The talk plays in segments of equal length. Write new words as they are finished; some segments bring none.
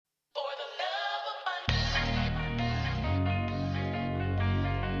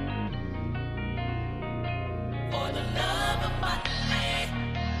For the love of money.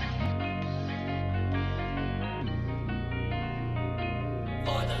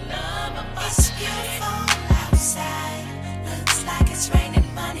 For the love of money. It's beautiful outside. Looks like it's raining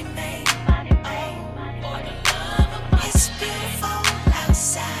money made. For the love of money. It's beautiful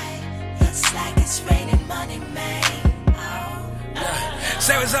outside. Looks like it's raining money made.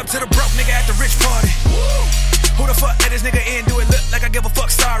 Say what's up to the broke nigga at the rich party. Who the fuck let this nigga in? Do it look like I give a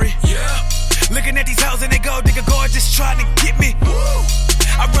fuck? Sorry. Looking at these hoes and they go, nigga gorgeous trying to get me.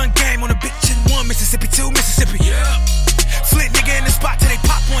 I run game on a bitch in 1 Mississippi, 2 Mississippi. Flit nigga in the spot till they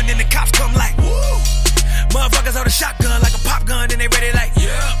pop one, then the cops come like, motherfuckers hold a shotgun like a pop gun, then they ready like,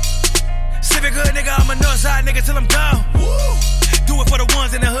 Civic good nigga, I'm a northside nigga till I'm gone. Do it for the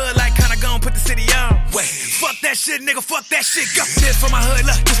ones in the hood, like kinda gon' put the city on. Wait, fuck that shit, nigga, fuck that shit. Go this for my hood,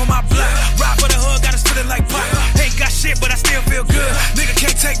 look, this for my block. Ride for the hood, got us feeling like pop. Ain't got shit, but I still feel good. Nigga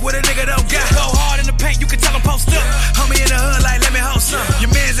can't take what a nigga don't got. Go hard in the paint, you can tell them post up. Homie in the hood, like, let me hold some.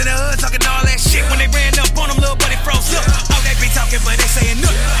 Your mans in the hood talking all that shit. When they ran up on them, little buddy froze up. Oh, they be talking, but they saying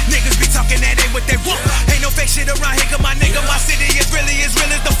nothing. Niggas be talking, that ain't what they want. Ain't no fake shit around here, cause my nigga, my city is really as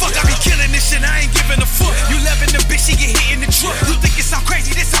real as the fuck. I be killing this shit, I ain't giving a fuck. You loving the bitch, she get hit in the truck. You think it's all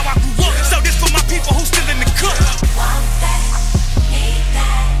crazy, this how I grew up. So this for my people who still in the cook. Want that, need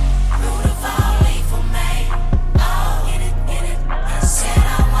that, root of all evil made. Oh, get it, I said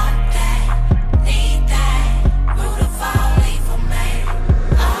I want that, need that, root of all evil made.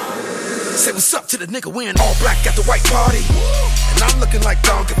 Oh. Say what's up to the nigga wearing all black at the white party. And I'm looking like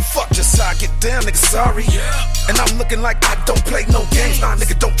I don't give a fuck, just how I get down, nigga, sorry. And I'm looking like I don't play no games, nah,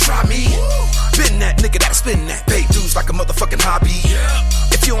 nigga, don't try me. Been that nigga that spin that, pay dues like a motherfucking hobby.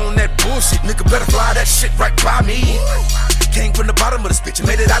 If you on that bullshit, nigga, better fly that shit right by me. Came from the bottom of this bitch and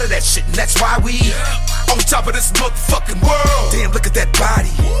made it out of that shit, and that's why we on top of this motherfucking world. Damn, look at that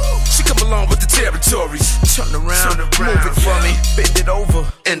body. She come along with the territories. Turn around, move it for me, bend it over,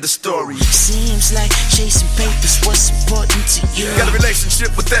 end the story. Seems like chasing papers was important to you. Got a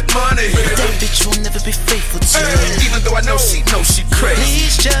relationship with that money, but that bitch will never be faithful to you. Even though I know she crazy.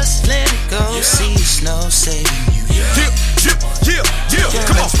 Please just let it go, see it's no saving you. Yeah,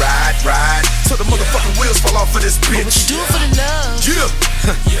 come on, ride till the motherfucking wheels fall off of this bitch. What you do for the love?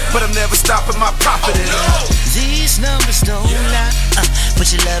 But I'm never stopping my profit. These numbers don't lie,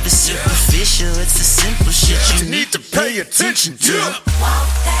 but your love is superficial. It's the simple shit you need to pay attention to. Want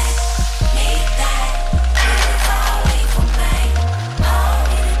that, need that, root of all evil made. Oh,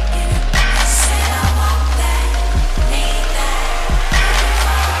 get it, I said I want that, need that, root of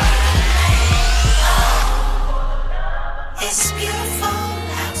all evil made. Oh, it's beautiful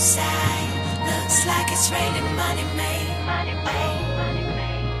outside. Looks like it's raining money made.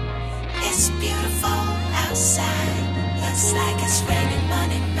 It's beautiful outside. Looks like it's raining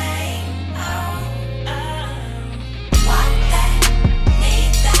money made. Want that,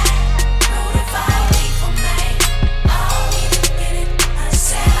 need that, root of all evil made. Oh, get it, I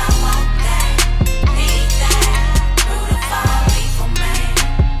said I want that, need that, root of all evil made.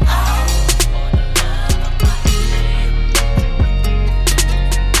 Oh, for the love of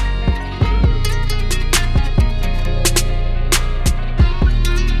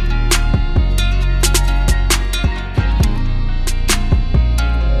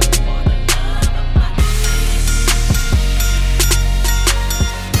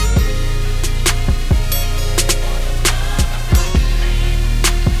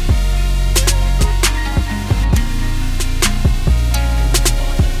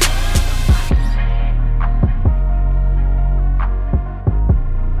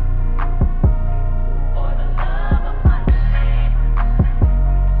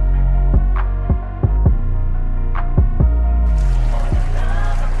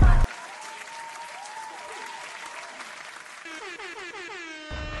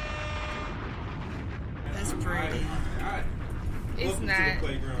That's pretty. It's Welcome not. to the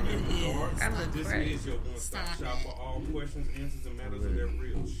Playground AfterDark. I look This great. is your one-stop Stop shop it. for all questions, answers, and matters of that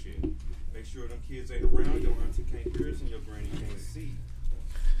real shit. Make sure them kids ain't around, your auntie can't hear us, and your granny can't see.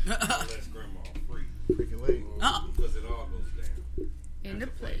 Unless grandma free. Freaking late. Because it all goes down. In the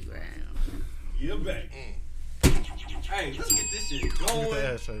playground. You're back. Hey, let's get this shit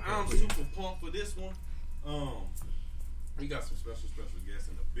going. I'm super pumped for this one. We got some special guests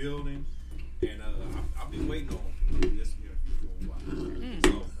in the building. And I've been waiting on this interview for a while. So,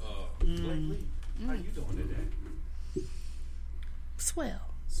 Blake Lee, how you doing today? Swell.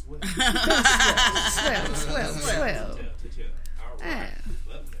 Swell. Swell. All right.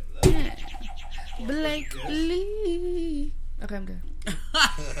 Love that. Blake Lee. Okay, I'm done.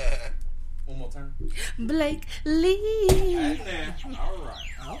 One more time. Blake Lee. Hey, now. All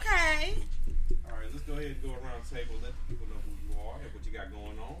right. Okay. All right, let's go ahead and go around the table and let the people know who you are and what you got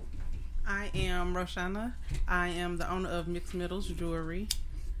going on. I am Roshana. I am the owner of Mixed Middles Jewelry.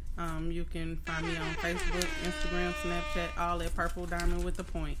 You can find me on Facebook, Instagram, Snapchat, all at Purple Diamond with the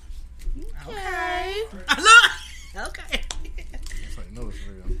point. Okay. Okay. That's how you know it's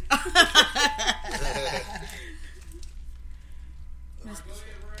real.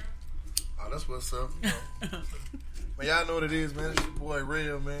 Oh, that's what's up. You know. Man, y'all know what it is, man. It's your boy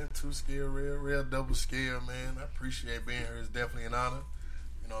Rell, man. 2Scale, Rell2Scale, man. I appreciate being here. It's definitely an honor.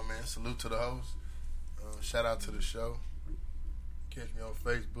 You know, man. Salute to the host. Shout out to the show. Catch me on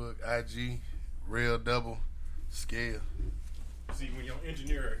Facebook, IG, Rell2Scale. See, when you're an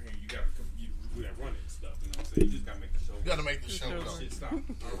engineer, you got to run it and stuff. You know what I'm saying? You just got to make the show. You got to make the show go. Shit stop.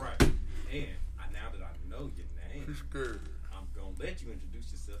 All right. And now that I know your name, I'm going to let you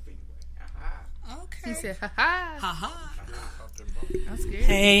introduce yourself anyway. Okay. She said, ha ha. Ha ha. I'm scared.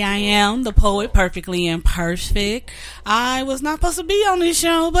 Hey, I am the poet, perfectly imperfect. I was not supposed to be on this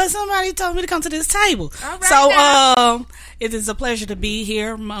show, but somebody told me to come to this table. All right, So, it is a pleasure to be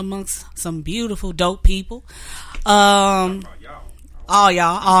here amongst some beautiful, dope people. All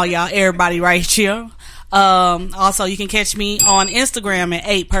y'all, everybody right here. Also, you can catch me on Instagram at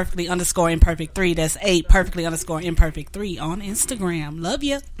 8perfectly_imperfect3. That's 8perfectly_imperfect3 on Instagram. Love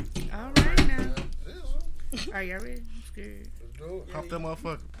ya. All right now. Are y'all ready? I'm scared. Pop that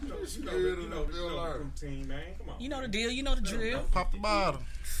motherfucker. You know the routine, man. Come on. You know the deal. You know the drill. Pop the bottle.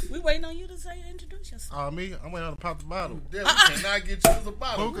 We waiting on you to say introduce yourself. Me? I'm waiting on to pop the bottle. Yeah, we cannot get you the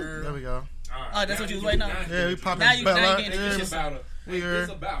bottle, girl. There we go. Oh, that's what you was waiting on? Yeah, we popping Now the you bottle. getting it. It's about it. We heard.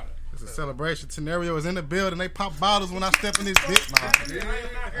 It's about it. It's a celebration. Tenario is in the building. They pop bottles when I step in this bitch. Nah, I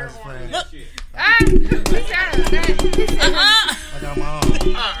am not here on that shit. Ah, we got it. I got my own.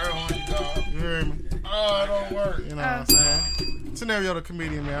 You heard me? Oh, it don't work. You know what I'm saying? Tenario the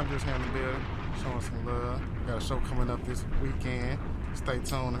comedian, man. I'm just here in the building, showing some love. Got a show coming up this weekend. Stay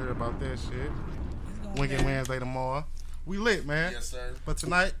tuned to hear about that shit. Winking Wednesday tomorrow. We lit, man. Yes, sir. But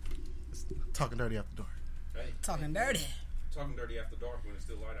tonight, it's Talking Dirty After Dark. Hey, Talking dirty. talking dirty after dark when it's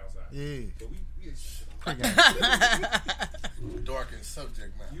still light outside. Yeah. But we Pre-game. Darkened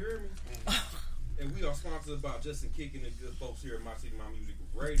subject matter. You hear me? And we are sponsored by Justin Kicking the good folks here at My City, My Music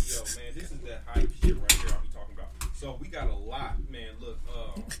Radio, man. This is that hype shit right here I'll be talking about. So we got a lot, man. Look,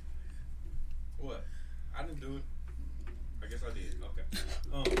 what? I didn't do it. I guess I did.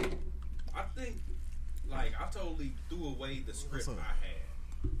 Okay. I think, like, I totally threw away the script I had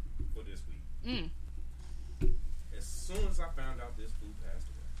for this week. As soon as I found out this fool passed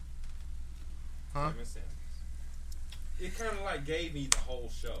away, Kevin Samuels, it kind of like gave me the whole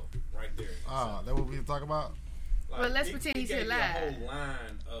show right there. That what we talking about? Like, Well, let's pretend he's gave still me alive. a whole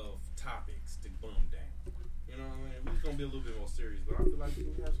line of topics to bum down. You know what I mean? We're gonna be a little bit more serious, but I feel like we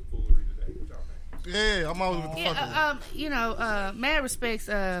can have some foolery today. What y'all think? Yeah, I'm always with the fucking. Mad respects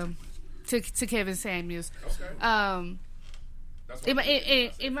to Kevin Samuels. Okay. That's what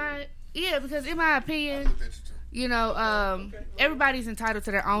Because in my opinion, everybody's entitled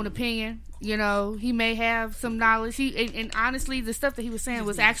to their own opinion. You know, he may have some knowledge. And honestly, the stuff that he was saying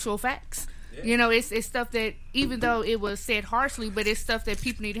was actual facts. Yeah. You know, it's stuff that, even though it was said harshly, but it's stuff that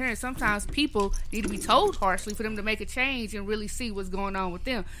people need to hear. And sometimes people need to be told harshly for them to make a change and really see what's going on with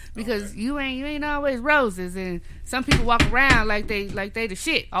them. Because you ain't always roses, and some people walk around like they the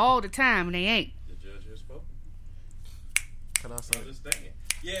shit all the time, and they ain't. The judge has spoken. Can I say? Understand?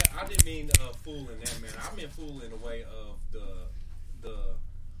 Yeah, I didn't mean fool in that manner. I meant fool in the way of the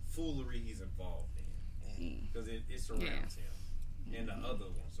foolery he's involved in, because it surrounds him and the other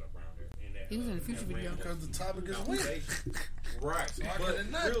ones around there. In that, He was in the future video. Because the topic is weird. Right. So But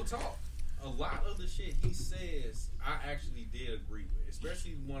real talk, a lot of the shit he says, I actually did agree with.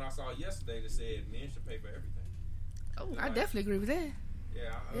 Especially the one I saw yesterday that said men should pay for everything. Oh, I definitely agree with that.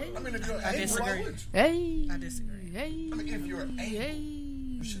 Yeah. I mean, if you're I disagree. Hey. I disagree. Hey. I mean, if you're able,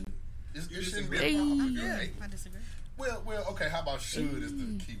 Hey. it shouldn't be Hey. a problem if you're Yeah. able. I disagree. Well, okay, how about should is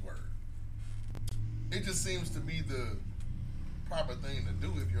the key word. It just seems to be the proper thing to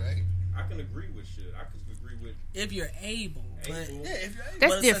do if you're able. I can agree with should. I could agree with If you're able. But able. Yeah, if you're able.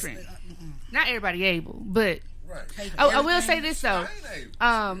 That's different. Not everybody able, but Right. I will say this though. I ain't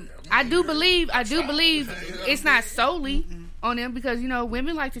able. I do believe it's not solely on them, because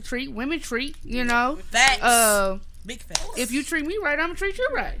women like to treat. Women treat. Facts. Big facts. If you treat me right, I'm gonna treat you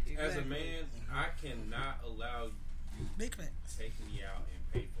right. As a man, I cannot allow you Big facts. to take me out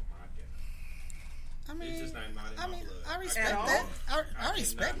and pay for my dinner. I mean, it's just not in my blood. I respect that. I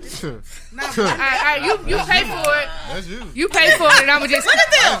respect it. You pay for it. That's you. You pay for it, and I'ma just Look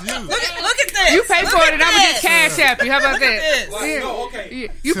at this. That's you. Look at this. You pay for it, and I'ma just cash app you. How about that? Like, Yeah. no, okay.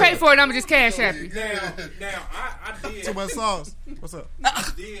 You pay for it, and I'ma just cash app you. Now, I did. Too much sauce. What's up?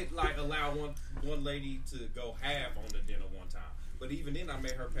 I did like allow one lady to go half on the dinner one time, but even then I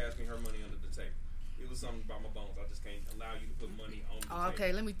made her pass me her money under the table. It was something about my bones. I just can't allow you to put money on the table.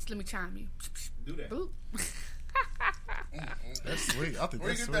 Okay, let me chime you. Do that. Boop. That's sweet. I think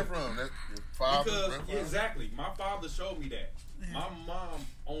Where you that's get that sweet. from? That your father, Because grandfather? exactly, my father showed me that. My mom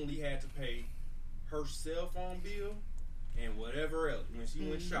only had to pay her cell phone bill and whatever else when she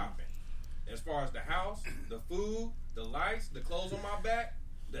went shopping. As far as the house, the food, the lights, the clothes on my back,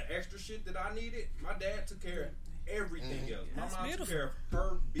 the extra shit that I needed, my dad took care of everything else. My That's mom beautiful. took care of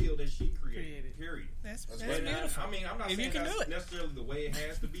her bill that she created. Period. That's And beautiful. I mean, I'm not If you saying can do that's it. necessarily the way it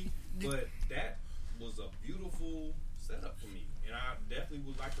has to be, but that was a beautiful setup for me, and I definitely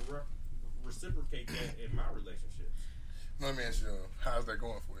would like to reciprocate that in my relationships. Let me ask you, how's that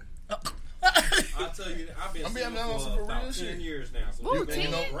going for you? I'll tell you, I've been I'm being single honest for for about real 10 shit. years now, so Ooh, it's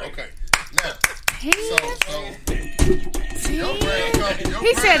been 10? great. Okay. Now, your brand company.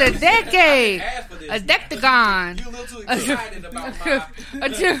 He said a decade, Ask for this. a dectagon, You a little too excited about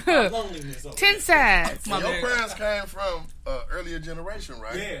my loneliness. over 10 there. sides. Your parents came from earlier generation,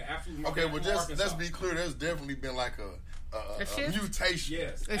 right? Yeah, absolutely. My Okay, dad well, from just let's Arkansas. be clear. There's definitely been like a shift? mutation.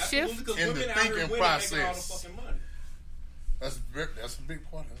 Yes, A absolutely, shift? 'cause in the women out here thinking winning, making all the process. fucking money. That's a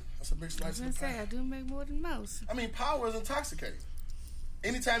big part of it. That's a big I slice was of gonna the say pie. I do make more than most. I mean, power is intoxicating.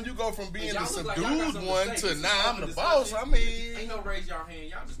 Anytime you go from being the Y'all look like y'all got subdued something one say. to This is now I'm open the boss, discussion. I Ain't mean, no raise y'all hand.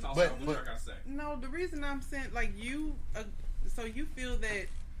 Y'all just talk But- about what y'all gotta say. No, the reason I'm saying like you, so you feel that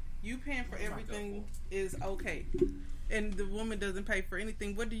you paying for everything is okay, and the woman doesn't pay for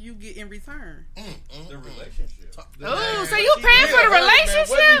anything. What do you get in return? The relationship. Oh, so you paying for the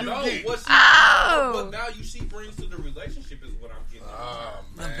relationship? No, what she, Oh. what value she brings to the relationship is what I'm getting. Oh,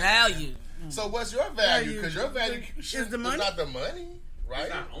 The man. value. So what's your value? Value. Because your value Is is the money? not the money, right?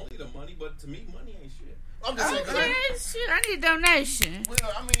 It's not only the money, but to me, money ain't shit. I'm just saying. 'cause Okay, shit, I need a donation. well,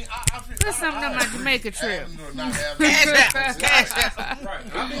 I mean, I feel Put something on my Jamaica trip. Not have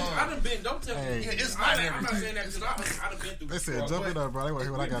Right. I done been, don't tell me. Hey. Yeah, it's I'm not not everything. saying that because I done been through They said, struggles jump it up, bro. They want to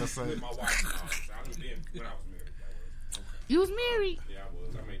hear what I got to say. with my wife. I done been when I was married. That was. You was married. Yeah, I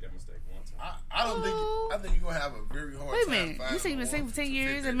was. I made that mistake one time. I don't think. I think you're gonna have a very hard Wait a time. minute. You finding say you've been one single for 10 to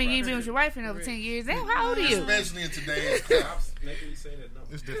years. fit I that mean, you ain't been criteria. with your wife in over 10 years. Damn, how old are you? Especially in today's Stop times. making me say that number.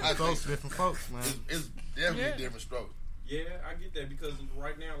 It's I different think strokes, so. different folks, man. It's definitely a different stroke. Yeah, I get that because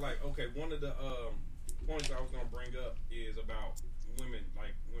right now, like, okay, one of the points I was gonna bring up is about women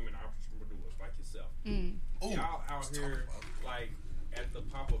entrepreneurs like yourself. Ooh, Y'all out let's here, talk about like, at the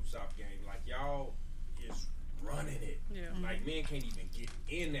pop-up shop game, like, y'all is running it. Yeah. Like, men can't even get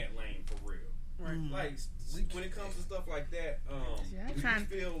in that lane for real. Right. Like, when it comes to stuff like that, Yeah, do I'm you trying.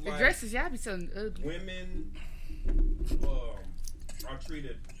 feel The like dresses y'all be selling ugly. women are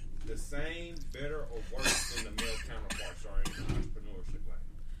treated the same, better, or worse than the male counterparts are in the entrepreneurship lane?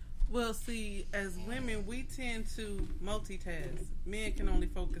 Well, see, as women, we tend to multitask. Men can only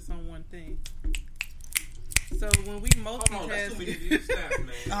focus on one thing. So when we Hold on, that's too many multitask, snaps,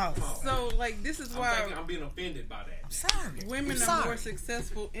 man. Oh. Come on. so like this is why I'm being offended by that. Sorry. women I'm are sorry. more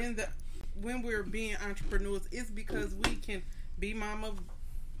successful in the when we're being entrepreneurs. It's because we can be mama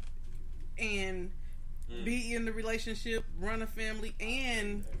and be in the relationship, run a family,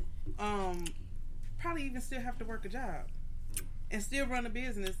 and probably even still have to work a job and still run a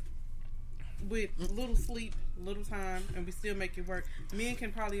business with little sleep, little time, and we still make it work. Men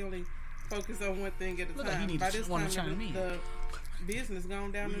can probably only focus on one thing at a Look like you time. need By to this wanna time, chime in. the business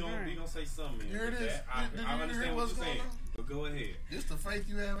going down We the gonna drain. say something. Here it with is. that. Did you I hear understand what what's you're going saying, on? but go ahead. This the faith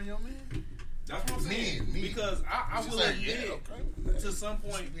you have in your man? That's what I'm saying. Me. Because I She will said, admit, yeah, okay. to some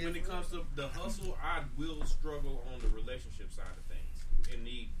point, when it comes to the hustle, I will struggle on the relationship side of things. And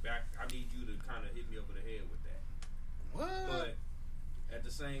I need you to kind of hit me over the head with that. What? But at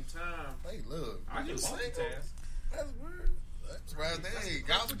the same time, Hey, look. I can you single? multitask. That's weird. That's right there. Hey,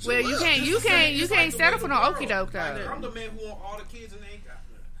 got what Well, you love. can't. You It's can't. You like can't the settle way for the no world. okie doke Like, though. I'm the man who want all the kids and they ain't got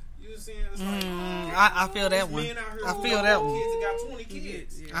none. You know what I'm saying? It's like, I feel that there's one. men out here I who feel want that all the one. kids and got 20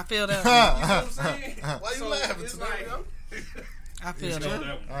 kids. I feel that You one. know what I'm saying? Why you So laughing it's tonight, like, yo? I feel Know that.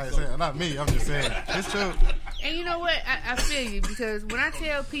 that one. I ain't So- saying, not me. I'm just saying. It's true. And you know what? I feel you because when I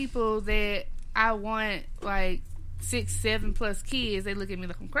tell people that I want like 6, 7 plus kids, they look at me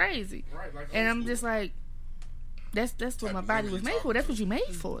like I'm crazy. Right, like And old I'm school. just like, that's what my body was made for. That's what you made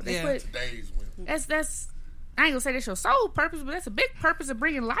for. That's Yeah. what. Today's women. That's. I ain't gonna say that's your sole purpose, but that's a big purpose of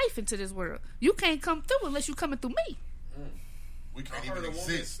bringing life into this world. You can't come through unless you coming through me. We can't even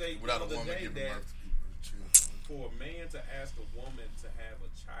exist without a woman giving birth to people. For a man to ask a woman to have a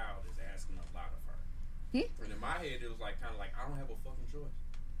child is asking a lot of her. And in my head, it was like kind of like I don't have a fucking choice.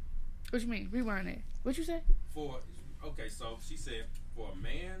 What you mean? Rewind that. What you say? So she said for a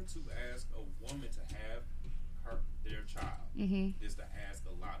man to ask a woman to have their child is to ask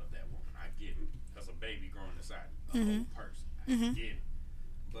a lot of that woman. I get it. That's a baby growing inside a whole person. I get it.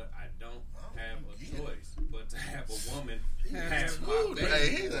 But I don't have a choice but to have a woman have my baby. Hey,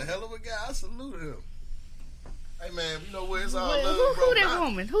 he's a hell of a guy. I salute him. Hey man, you know what? It's all love, bro. Who that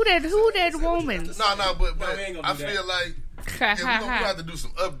woman? Who that woman? No, but we ain't gonna I do that. feel like we have to do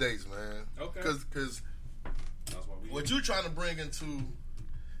some updates, man. Okay. Because what you're trying to bring into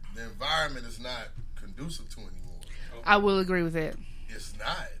the environment is not conducive to anymore. Okay. I will agree with that. It's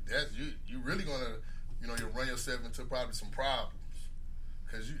not. That's you really gonna, you'll run yourself into probably some problems.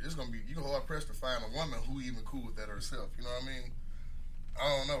 Because it's gonna be, you're hard pressed to find a woman who even cool with that herself. You know what I mean?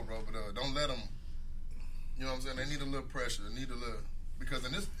 I don't know, bro, but don't let them. You know what I'm saying? They need a little pressure. They need a little, because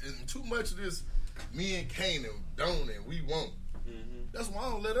in too much of this, me and Kane don't and we won't. That's why I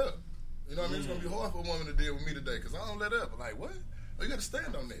don't let up. You know what I mean? It's gonna be hard for a woman to deal with me today because I don't let up. Like what? Oh, you gotta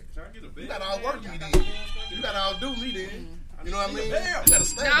stand on that. You gotta outwork me then. You gotta outdo me then. You know what I mean? You gotta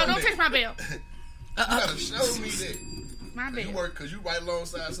stand on that. No, don't touch my bell. You gotta show me that. My bell. You work because you right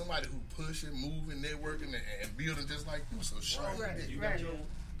alongside somebody who pushing, moving, networking, and building just like you. So show me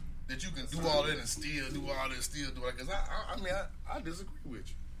that you can do all that and still do all that, still do it. Because I disagree with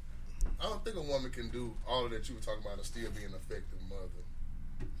you. I don't think a woman can do all of that you were talking about and still be an effective mother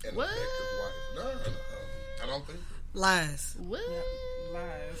and What? effective wife. No. I don't think so. Lies. What?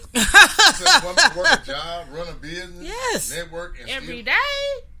 Lies. A woman can work a job, run a business, Yes. network, and Every still...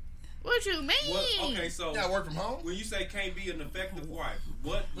 day? What you mean? Okay, so You gotta work from home? when you say can't be an effective wife,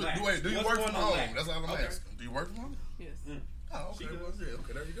 what lacks? Do you What's work going from to home? lack? That's all I'm Okay. asking. Do you work from home? Yes. Oh, okay. She Well, yeah,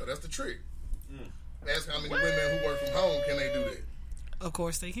 okay, there you go. That's the trick. Mm. Ask how many women who work from home can they do that? Of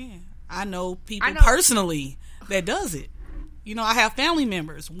course they can. I know people I know. personally that does it. You know, I have family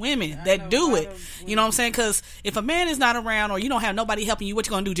members, women I that know do a lot it. of You know what I'm saying? Because if a man is not around or you don't have nobody helping you, what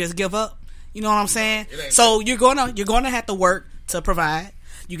you gonna do? Just give up? You know what I'm saying? It ain't So you're gonna have to work to provide.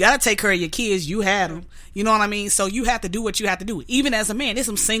 You gotta take care of your kids. You had them. You know what I mean? So you have to do what you have to do. Even as a man, there's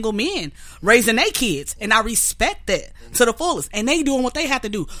some single men raising their kids, and I respect that to the fullest. And they doing what they have to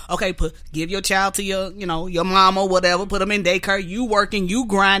do. Okay, give your child to your mom or whatever. Put them in daycare. You working, you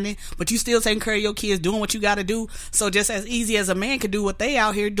grinding, but you still taking care of your kids, doing what you got to do. So just as easy as a man can do what they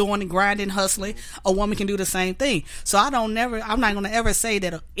out here doing and grinding, hustling, a woman can do the same thing. So I'm not gonna ever say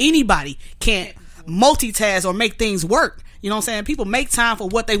that anybody can't multitask or make things work. You know what I'm saying? People make time for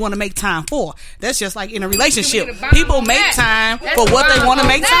what they want to make time for. That's just like in a relationship. People make time for what they want to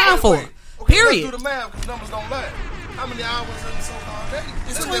make time for. Okay, Period. let's do the math because numbers don't lie. How many hours in the so-called day?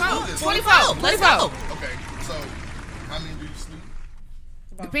 It's Let's do 24. this. 24. Let's go. Okay, so how many do you sleep?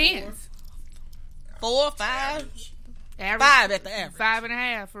 About Depends. 4, 5, Average. Average. 5 at the average.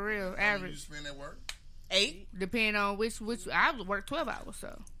 5.5 for real. How many do you Average. spend at work? 8. Depending on which I work 12 hours, so.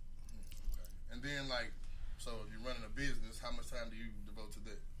 Okay. And then so if you're running a business, how much time do you devote to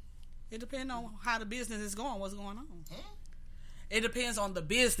that? It depends on how the business is going, what's going on. Huh? It depends on the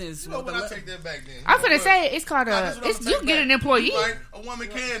business. You know what? I take that back then. I'm finna say it's called Nah, this is what I'm you taking get back. an employee. You right, a woman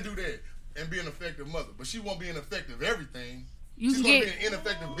can do that and be an effective mother, but she won't be an effective everything. You She's can going to get be an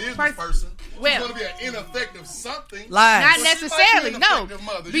ineffective business Pers- person. She's well- going to be an ineffective something. Lies. Not But she might be necessarily, an no. effective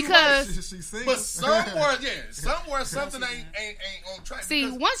mother. You Because right. She sings. But somewhere something ain't on track. see,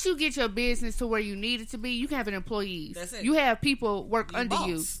 because once you get your business to where you need it to be, you can have an employees. That's it. You have people work You under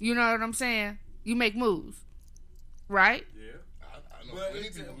boss. you. You know what I'm saying? You make moves, right? Yeah. I know But, plenty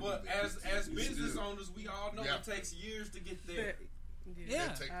of people who but do that. as You business should. owners, we all know Yeah. it takes years to get there.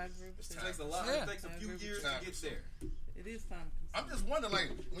 Yeah. It take- I agree with it's that. It takes a time. lot. Yeah. It takes a I few agree with years that. to get there. It is time. I'm just wondering,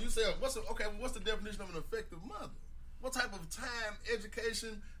 when you say what's the definition of an effective mother? What type of time,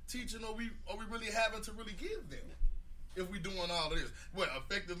 education, teaching are we really having to really give them? If we doing all of this, what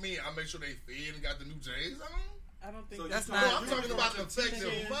effective mean? I make sure they fed and got the new J's on. I don't think So That's you not- No, I'm talking about an effective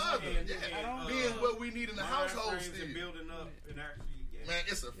teaching mother. and- Yeah, being what we need in the mind household frames and still. building up and actually. Yeah. Man,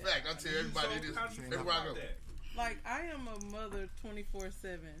 it's a fact. I tell everybody So this how do you feel everywhere I about go. that? like I am a mother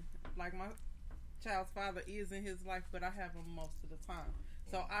 24/7. Like my child's father is in his life, but I have him most of the time.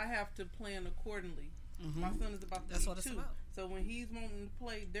 So I have to plan accordingly. My son is about to That's be what it's 2. about. So when he's wanting to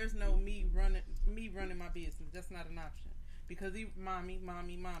play, there's no me running my business. That's not an option because he mommy.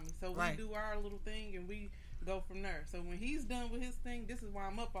 So Right. we do our little thing and we go from there. So when he's done with his thing, this is why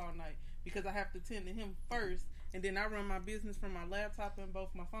I'm up all night, because I have to tend to him first, and then I run my business from my laptop and both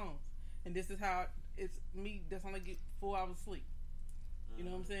my phones. And this is how it's me. That's only get 4 hours sleep. You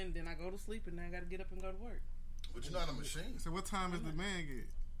know what I'm saying? Then I go to sleep, and then I got to get up and go to work. But you're not a machine. So what time does the man get?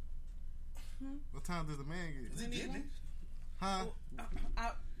 What time does the man get? Is he getting it? Huh?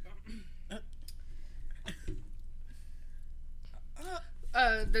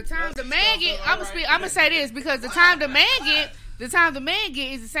 The time the man get, I'm gonna say this, because the time the man get is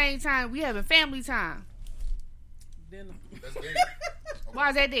the same time we having family time. That's dead. Why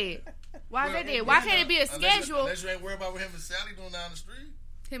is that dead? Why is that dead? Why can't it be a schedule? Unless you ain't worried about what him and Sally doing down the street.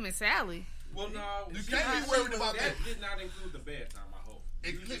 Him and Sally. Well, no, you can't be worried about that. That did not include the bedtime. I hope.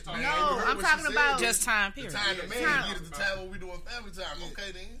 No, I'm talking about just time period. The time the man get is the time when we doing family time.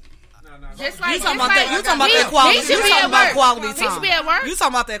 Okay, then. No. Just like, you talking about that quality. He should be at work. Quality time. He should be at work. You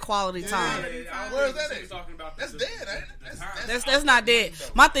talking about that quality time. Where is that at? That's dead, ain't it? That's not dead.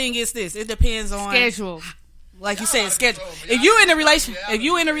 My thing is this. It depends on schedule. Like you said, schedule. If you in a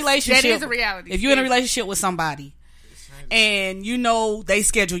relationship, that is a reality. If you're in a relationship with somebody, and you know they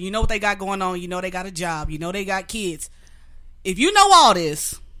schedule, you know what they got going on, you know they got a job, you know they got kids. If you know all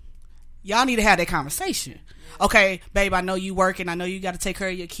this, y'all need to have that conversation. Okay, babe, I know you working. I know you got to take care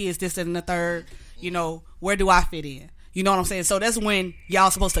of your kids, this and the third. You know, where do I fit in? You know what I'm saying? So that's when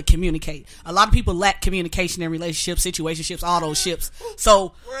y'all supposed to communicate. A lot of people lack communication in relationships, situationships, all those ships.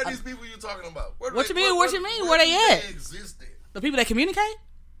 So where are these people you talking about? What you mean? Where they at? The people that communicate?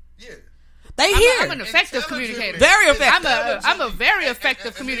 Yeah. They here. I'm an effective communicator. Very effective. I'm a very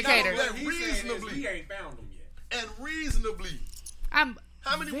effective communicator. Reasonably. He ain't found them yet. And reasonably. How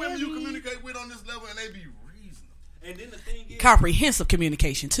many women you communicate with on this level and they be reasonable? And then the thing is, comprehensive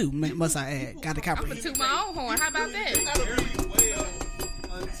communication too, must I add. Got to comprehend. I'm gonna toot my own horn. How about that? Very well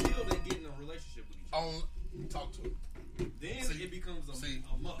until they get in a relationship with each other. Talk to them. Then it becomes a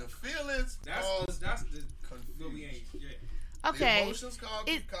must. The feelings that's the confusion. We ain't okay. The emotions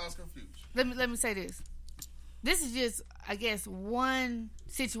cause confusion. Let me say this. This is just, I guess, one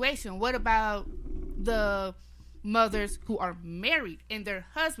situation. What about the mothers who are married and their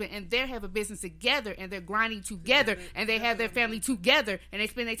husband and they have a business together and they're grinding together and they have their family together and they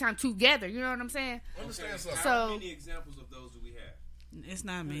spend their time together? You know what I'm saying? Understand something. So, how many examples of those do we have? It's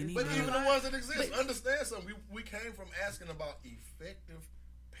not many. But even the ones that exist, understand something. We came from asking about effective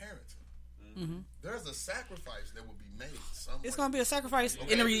parenting. Mm-hmm. There's a sacrifice that will be made somewhere. It's going to be a sacrifice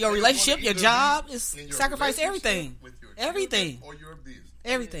in your relationship, your job. It's sacrifice everything. With your everything. Or your business.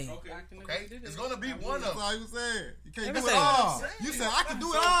 Everything. Okay? It's going to be one of them. That's all you said. You can't Everything. do it all. You said I can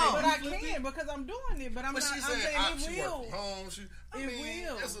do it all. But I can because I'm doing it. But I'm not. She I'm said saying she it will. work from home. It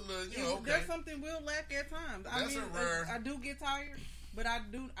will. That's a little, okay. There's something we'll lack at times. I That's mean, a rare. I do get tired, but I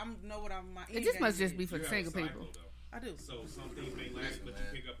know what I'm. My it just must just be for the single people. I do. So some things may last, but you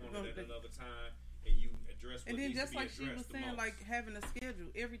pick up on it at another time, and you address. And then just like she was saying, like having a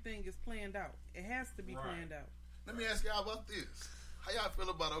schedule, everything is planned out. It has to be planned out. Let me ask y'all about this. How y'all feel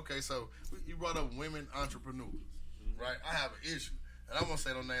about, so you brought up women entrepreneurs, right? I have an issue, and I won't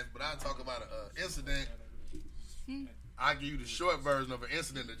say no names, but I'll talk about an incident. I'll give you the short version of an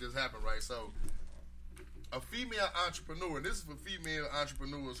incident that just happened, right? So, a female entrepreneur, and this is for female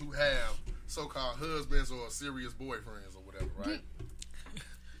entrepreneurs who have so-called husbands or serious boyfriends or whatever, right?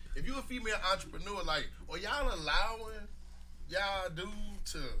 If you're a female entrepreneur, are y'all allowing y'all dude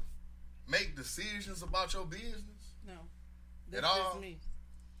to make decisions about your business? No. At all? Me.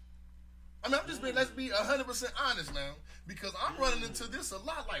 I mean, let's be 100% honest now, because I'm running into this a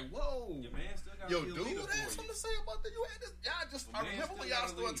lot. Whoa, your man still got dude, had something to say about that. You had this. I remember when y'all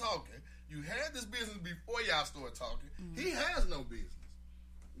started talking. You had this business before y'all started talking. Mm-hmm. He has no business.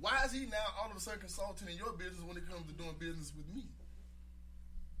 Why is he now all of a sudden consulting in your business when it comes to doing business with me?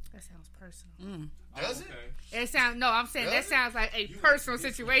 That sounds personal. Does it? It sounds that sounds like a personal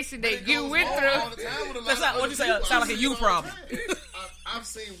situation that you went through. That's not what you say. Sound like a you problem. I've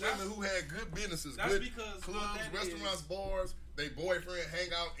seen women who had good businesses, good clubs, restaurants, bars. They boyfriend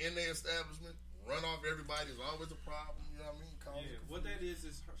hang out in their establishment, run off everybody. There's always a problem. You know what I mean? What that is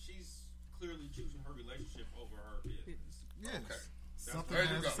she's clearly choosing her relationship over her business. Yeah. Okay. Something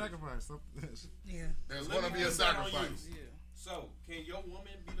has a sacrifice. Yeah. There's going to be a sacrifice. Yeah. So, can your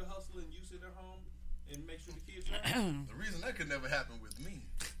woman be the hustler and you sit at home and make sure the kids are The reason that could never happen with me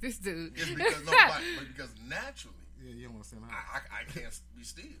this dude is because naturally, you don't want to send her. I can't be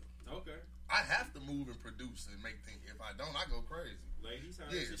still. Okay. I have to move and produce and make things. If I don't, I go crazy. Ladies,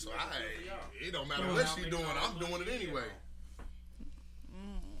 so it don't matter what she's doing. I'm doing it anyway.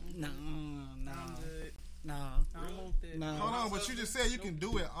 No. I don't want that. No. Hold on, but you just said you can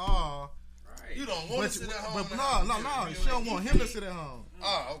do it all. You don't want to sit at home. But no. She don't want him to sit at home.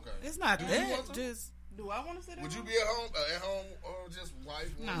 Oh, okay. It's not that. Just Do I want to sit at would home? you be at home or just wife?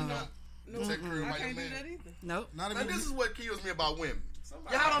 No, take care of I like can't your do man? that either. nope. Not Now, even this is what kills me about women.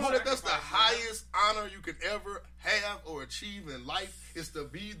 Somebody Y'all don't know that that's the sacrifice highest honor you could ever have or achieve in life is to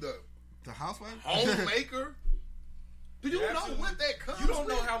be the the housewife. homemaker. Do you know Absolutely. what that comes You don't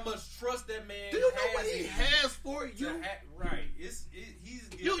know with? how much trust that man Do you know has what he in has for to you? Right. He's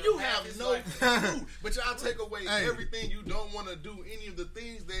You giving half have his no life. clue. But y'all take away Hey. everything you don't want to do, any of the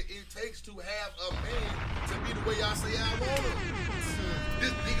things that it takes to have a man to be the way y'all say I want him.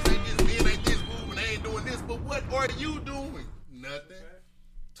 This niggas ain't this, men ain't this, moving, they ain't doing this. But what are you doing? Nothing.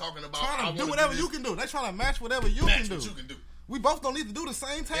 Talking about I Trying to do wanna whatever this. you can do. They trying to match whatever you Match can do. what you can do. We both don't need to do the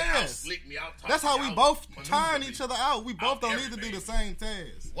same Yeah, out task. slick me out. That's how we both turn maneuver each me. other out. We both Out don't need to do everything. the same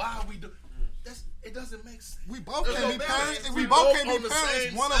task. Why are we do? It doesn't make sense. We both There's can't no be balance. parents. We both can't on be the parents.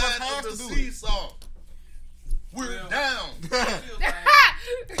 same One of us side has the to do it. seesaw. We're down. I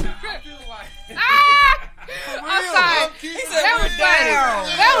feel like I'm sorry. That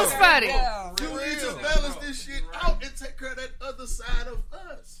was funny. That was funny. You need to balance this shit out and take care of that other side of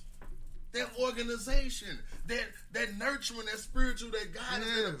us. That organization, that nurturing, that spiritual, that guidance,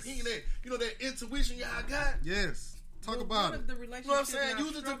 that Yes. opinion, that intuition y'all got. Yes. Talk But about what it. if the You know relationship what I'm saying? not Use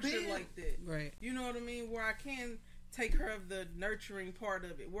it to structured build. like that? Right. You know what I mean? Where I can take care of the nurturing part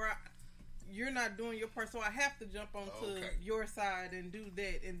of it. Where you're not doing your part, so I have to jump onto Okay. your side and do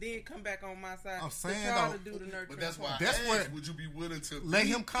that, and then come back on my side I'm to saying, try though, to do the nurturing. But that's why part. That's I what- asked, would you be willing to let be-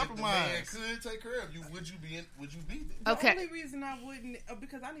 him if the man compromise. could take care of you, would you be there? The Okay. only reason I wouldn't,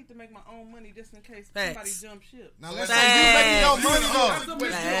 because I need to make my own money just in case Facts. somebody jump ship. Now let's Facts. say you making your money That's though. a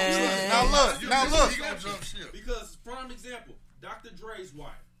mystery. Now look. He gonna jump ship. Because, prime example, Dr. Dre's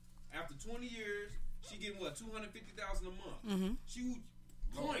wife, after 20 years, she getting what, $250,000 a month. Mm-hmm. She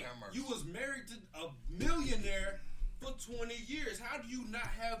Lord point. have mercy. You was married to a millionaire for 20 years. How do you not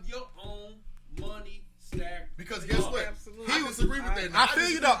have your own money stacked? Because guess what? Absolutely. I disagree with that. I feel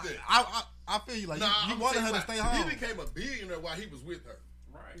you though. disagree with that. I feel you. Like Nah, you I'm wanted her saying, to stay like, home. He became a billionaire while he was with her.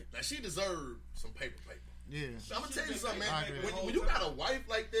 Right. Now she deserved some paper. Yeah. I'm gonna tell you something, I man. agree. When you got a wife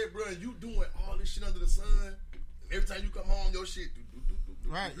like that, bro, and you doing all this shit under the sun, and every time you come home, your shit.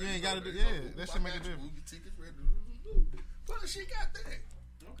 Right, you ain't gotta do- that shit make a difference. Your tickets ready. But she got that.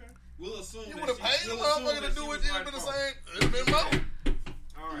 Okay. We'll assume You that would have paid the we'll assume motherfucker that to do she it. was It'd right been the for same. It'd been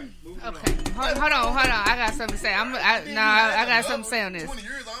more. All right. Moving Okay. on. Hold on. I got something to say. I got something to say on this. 20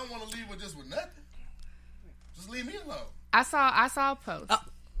 years, I don't want to leave with just with nothing. Just leave me alone. I saw a post.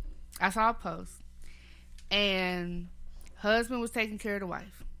 I saw a post, and husband was taking care of the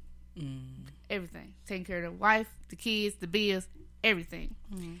wife. Everything, taking care of the wife, the kids, the bills, everything,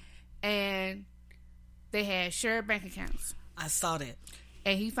 and they had shared bank accounts. I saw that.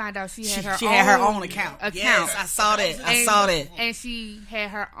 And he found out she She had had her own account. Yes, I saw that. I saw that. And she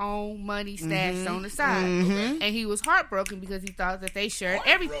had her own money stashed on the side. And he was heartbroken because he thought that they shared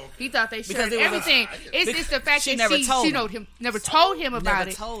everything. He thought they shared Because it was everything. It's the fact she that never told she him. never told him about Never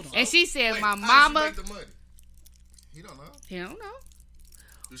it. told him. And she said, Wait, my how did she mama, make the money? He don't know. he don't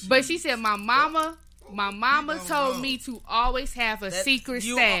know. But she said, my mama don't told know. me to always have a secret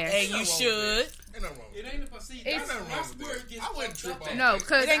you, stash. And you should. Ain't nothing wrong with It that. ain't if I see It's- that's where it gets I wouldn't fucked up trip at. on No,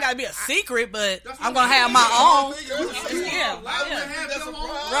 because It ain't got to be a secret, but That's I'm what going to I'm have my own. Yeah.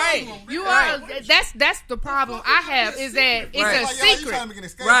 Right. you Right. are. That's the problem I have is that it's Right. a Like, yo, you secret. trying to make an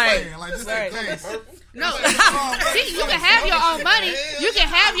escape Right. plan. Like, just Right. in case. No, see, you can have your own money. You can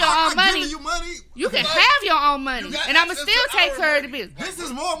have your own I'm money. giving you money. You can have your own money, You got and I'ma access still to take our care of the money. business. This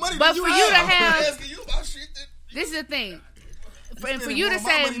is more money But than you for you to I'm have, asking you about shit that this is the thing. And for spending you to more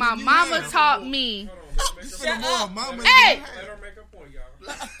say, money my than you mama have. taught me. You spending more of my money Hey! than you Let have. her make her point, y'all.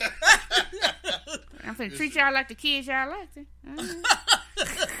 I'm finna treat y'all like the kids y'all like to.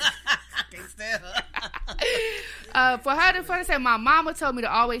 For her to say, my mama told me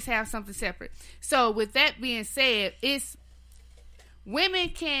to always have something separate. So with that being said, it's women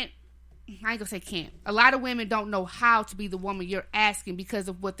can't. I ain't gonna say can't. A lot of women don't know how to be the woman you're asking because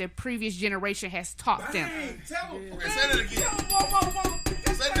of what their previous generation has taught them. Hey, tell him. Okay, say that again.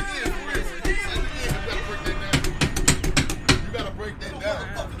 Say it again, for real. Say it again. You gotta break that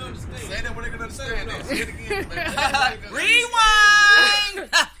down. Fucking understand. Say that where they can understand that. Say it again. Man. Rewind.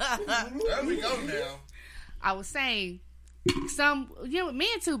 There we go now. I was saying,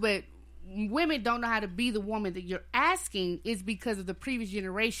 men too, but women don't know how to be the woman that you're asking is because of the previous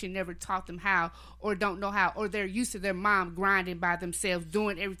generation never taught them how, or don't know how, or they're used to their mom grinding by themselves,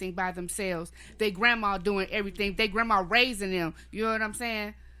 doing everything by themselves. Their grandma doing everything. Their grandma raising them. You know what I'm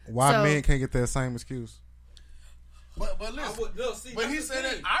saying? Why So- men can't get that same excuse? But listen, but he said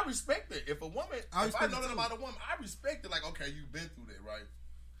that thing. I respect it. If a woman, if I respect know it that too. about a woman, I respect it. Like, okay, you've been through that, right?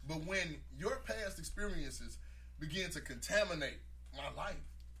 But when your past experiences begin to contaminate my life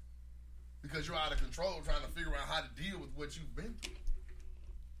because you're out of control trying to figure out how to deal with what you've been through,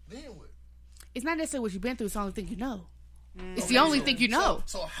 then what? It's not necessarily what you've been through. It's the only thing you know. It's the only thing you know.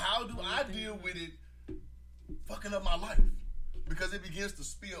 So how do I deal with it fucking up my life? Because it begins to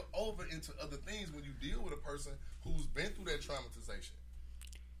spill over into other things when you deal with a person who's been through that traumatization.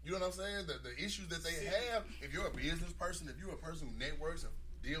 You know what I'm saying? The issues that they have, if you're a business person, if you're a person who networks and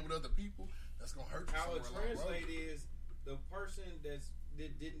deal with other people, that's going to hurt you. How it somewhere along the road. translates is the person that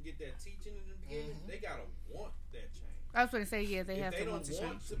didn't get that teaching in the beginning, they got to want that change. I was going to say, yeah, they have If they to want don't to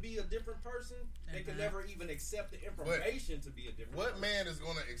want change. to be a different person, they can never even accept the information to be a different What person. man is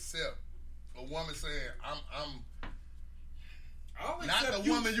going to accept a woman saying, I'm I'll not accept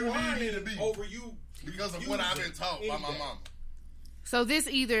the woman you need me to trying be over you because of what I've been taught by my mama? So this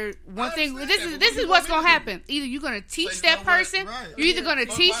either one I thing. understand that, This but is what what's you want gonna me to do? happen. Either you're gonna teach Say, that you know what? person. Right. You're either gonna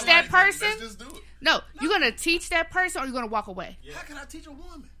Fuck teach my that life, person. Let's just do it. No, you're gonna teach that person, or you're gonna walk away. How can I teach a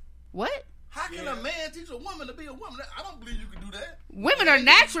woman? What? How can a man teach a woman to be a woman? I don't believe you can do that. Women are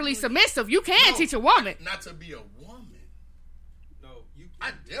naturally submissive. You can No, teach a woman. not to be a woman. No, you.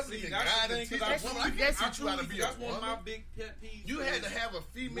 I definitely can that's the guide and thing, teach 'cause a woman. I that's- can't teach you how to be a That's one of my woman. big pet peeves. You had to have a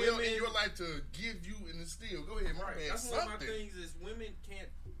female Women- in your life to give you and instill. Go ahead, my Right. man. That's one of my Something. things is women can't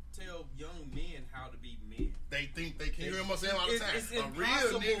tell young men how to be men. They think they can. You hear them saying all the time. It's a real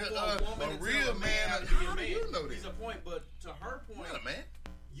impossible nigga, for a woman a to real tell a man. how to be How a do man. you know It's a that? point, but to her point, Not a man.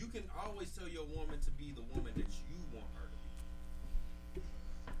 you can always tell your woman to be the woman that you want her to be.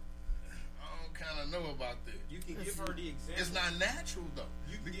 I don't kind of know about that. You can give her the example. It's not natural though.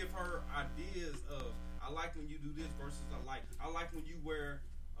 You can give her ideas of I like when you do this versus I like when you wear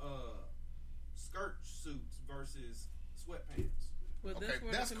skirt suits versus sweatpants. Well, Okay,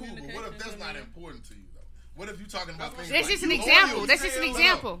 where that's the cool, but what if communication that's not comes in. important to you though? What if you're talking about things That's like just an example. loyalty? That's just an No, no.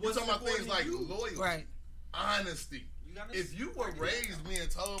 example. We're talking about What's things like important to you? loyalty, Right. honesty. You gotta If you were raised being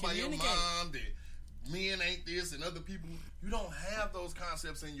told by your Communicate. mom that men ain't this and other people, you don't have those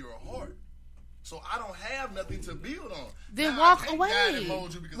concepts in your heart. So I don't have nothing to build on. Then Now, walk I can't guide and away.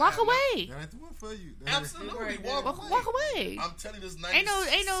 mold you because I Walk have away. That ain't the one for you. Absolutely, Right. walk away. Away. I'm telling you, this Ain't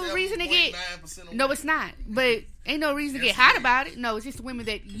no reason to get. 97.9% No, it's not. But ain't no reason to Yes, get hot it is. about it. No, it's just the women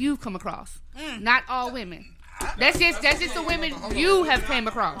that you come across. Not all women. That's just the women you have came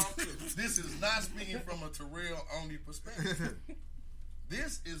across. This is not speaking from a Terrell only perspective.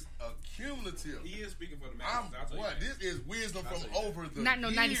 This is a cumulative. He is speaking for the I'm masses. I'll tell you what? that. This is wisdom I'll from tell you over the Not no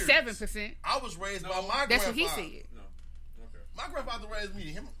years. 97%. I was raised by No, my That's what grandfather. he said. No. Okay. My grandfather raised me,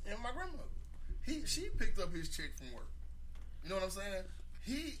 him and my grandmother. She picked up his check from work. You know what I'm saying?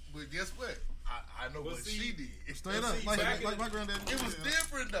 But guess what? I know But what see- she did. Straight up, See, like back in my granddaddy. It was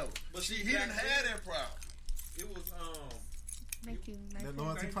different though. But He see, didn't back have then- that problem. It was Thank you. That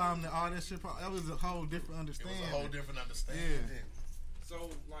loyalty problem, and all that shit. That was a whole different It understanding. was a whole different understanding. Yeah. then. so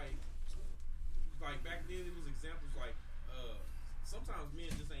like back then it was examples like sometimes men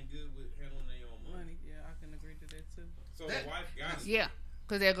just ain't good with handling their own money. Money, yeah, I can agree to that too. So That- the wife got it. Yeah.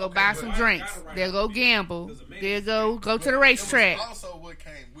 Because they'll go Okay, buy but some I drinks. gotta write They'll go it. gamble. Because a man They'll is go to the But racetrack. It was also what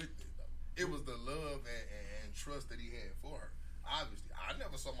came with it though. It was the love and trust that he had for her. Obviously, I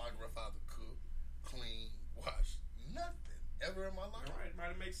never saw my grandfather cook, clean, wash, nothing ever in my life. All right,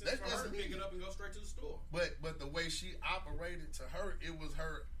 might make sense That's for her to just pick me. it up and go straight to the store. But the way she operated to her, it was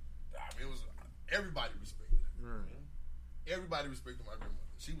her. I mean, it was everybody respected her. Right. Everybody respected my grandmother.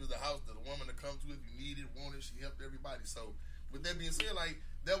 She was the house, the woman to come to if you needed, wanted. She helped everybody. So, with that being said, like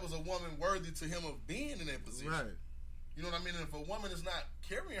that was a woman worthy to him of being in that position. Right. You know what I mean? And if a woman is not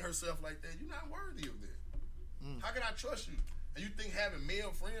carrying herself like that, you're not worthy of that. How can I trust you? And you think having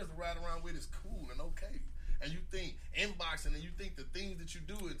male friends to ride around with is cool and okay. And you think inboxing and you think the things that you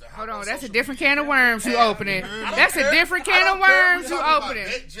do is to Hold on. That's a different can of worms you opening. I don't That's a care. different I can don't of care. worms We're you talking about opening.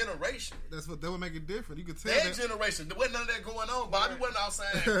 That generation. That would make it different. You could tell That that. generation. There wasn't none of that going on. Bobby wasn't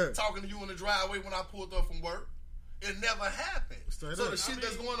outside talking to you in the driveway when I pulled up from work. It never happened. Straight So up. the shit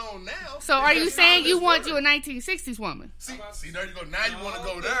that's going on now. So is are you just saying out of you this want world. you a 1960s woman? See, there you go. Now you want to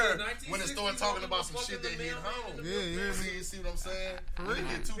go No, there because when it started talking about some shit that hit home. Yeah. See what I'm saying? When it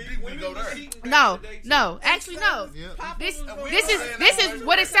get too deep, we go there. No. Actually, no. Yeah. This is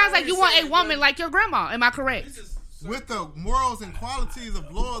what it sounds like. You want a woman like your grandma. Am I correct? With the morals and qualities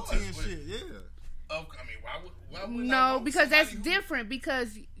of loyalty and shit. Yeah. I mean, why wouldn't I No, want because that's somebody who- different.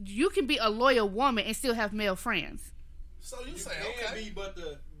 Because you can be a loyal woman and still have male friends. So you You say, can okay. be, but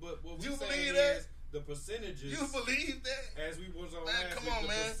what we You saying believe is that? the percentages. You believe that? As we was on Man, last come week, on, the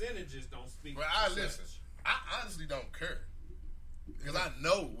man. percentages don't speak. Bro, for listen. such. I honestly don't care because I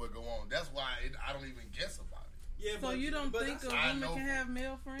know what go on. That's why I don't even guess about it. Yeah, so you don't think a woman can have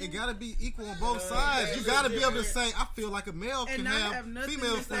male friends? It gotta be equal on both sides. You gotta be able to say, I feel like a male can have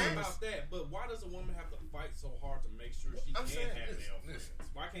female friends. About that, but why does a woman have to fight so hard to make sure she can have male friends?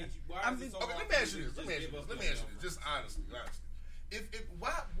 Why can't you? Why is it so hard? Let me ask you this. Let me ask you this. Just honestly.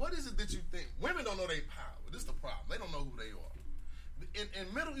 What is it that you think women don't know their power? This is the problem. They don't know who they are.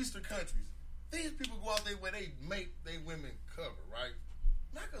 In Middle Eastern countries, these people go out there where they make their women cover, right?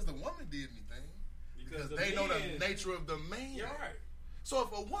 Not because the woman did anything. Because they know the nature of the man. You're right. So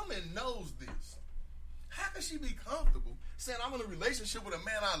if a woman knows this, how can she be comfortable saying I'm in a relationship with a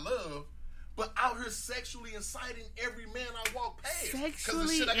man I love, but out here sexually inciting every man I walk past?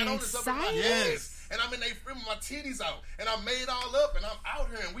 Sexually inciting? Yes. And I'm in their friend with my titties out, and I'm made all up, and I'm out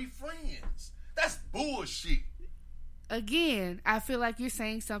here, and we friends. That's bullshit. Again, I feel like you're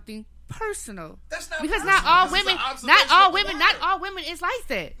saying something personal. That's not because personal. not all women is like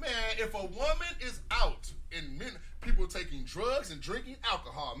that. Man, if a woman is out and men, people taking drugs and drinking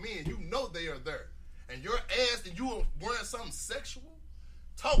alcohol, men, you know they are there, and your ass and you are wearing something sexual,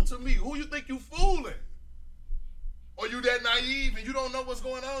 talk to me. Who you think you fooling? Or you that naive and you don't know what's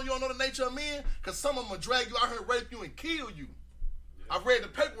going on? You don't know the nature of men? Because some of them will drag you out here and rape you and kill you. I've read the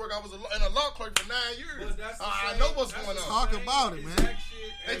paperwork. I was in a law clerk for 9 years. I know what's going on. Talk about it, man.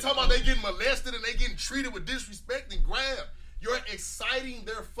 They talk about they getting molested and they getting treated with disrespect and grabbed. You're exciting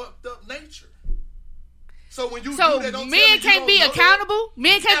their fucked up nature. So when you do that, don't men can't be accountable.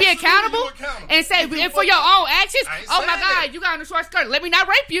 Men can't be accountable and say for your own actions. Oh my God, you got on a short skirt. Let me not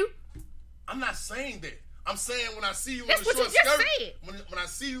rape you. I'm not saying that. I'm saying when I see you in a short skirt, when I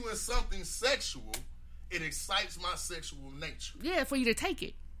see you in something sexual, it excites my sexual nature. Yeah, for you to take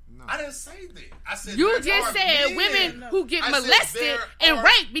it. No. I didn't say that. I said you just said women who get molested and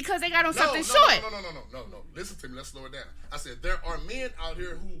raped because they got on something short. No. Listen to me. Let's slow it down. I said there are men out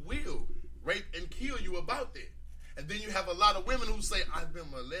here who will rape and kill you about that. And then you have a lot of women who say, I've been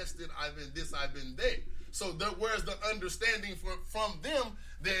molested, I've been this, I've been that. So where's the understanding from them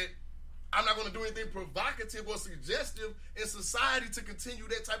that I'm not going to do anything provocative or suggestive in society to continue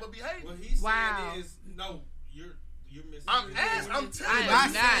that type of behavior? What he's saying is, no, you're missing. I'm telling you. I'm not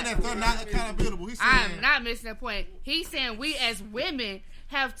saying that they're not accountable. I'm not missing the point. He's saying we as women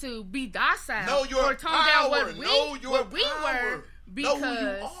have to be docile know your or tone down what we power. were because know who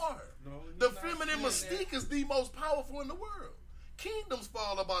you are. The feminine mystique is the most powerful in the world. Kingdoms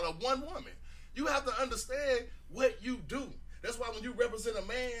fall about a one woman. You have to understand what you do. That's why when you represent a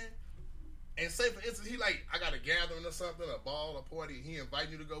man, and say for instance, he like, I got a gathering or something, a ball, a party, he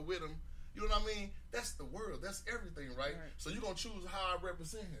inviting you to go with him. You know what I mean? That's the world. That's everything, right? So you're going to choose how I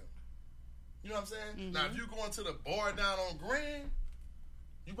represent him. You know what I'm saying? Mm-hmm. Now, if you're going to the bar down on Grand,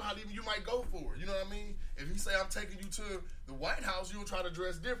 you might go for it. You know what I mean? If he say, I'm taking you to the White House, you'll try to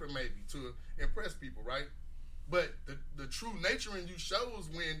dress different maybe to impress people, right? But the true nature in you shows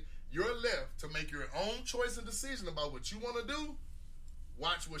when you're left to make your own choice and decision about what you want to do.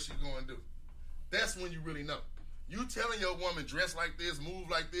 Watch what she's going to do. That's when you really know. You telling your woman dress like this, move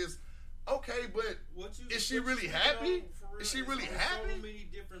like this. Okay, but is she really happy? Is she really happy? So many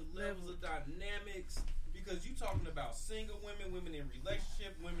different levels of dynamics because you're talking about single women, women in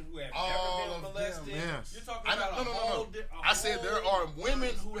relationship, women who have never been molested. Yes. You're talking about no. I said there are women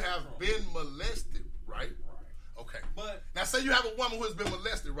who have been molested, right? Okay. But now, say you have a woman who has been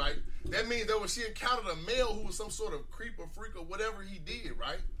molested, right? That means that when she encountered a male who was some sort of creep or freak or whatever he did,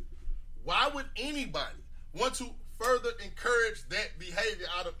 right? Why would anybody want to further encourage that behavior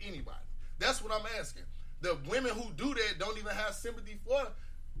out of anybody? That's what I'm asking. The women who do that don't even have sympathy for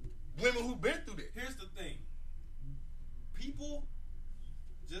women who've been through that. Here's the thing. People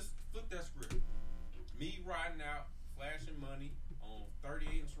just flip that script. Me riding out, flashing money on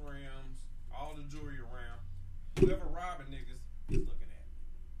 38-inch rims, all the jewelry around. Whoever robbing niggas is looking at me.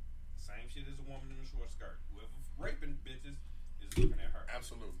 Same shit as a woman in a short skirt. Whoever raping bitches is looking at her.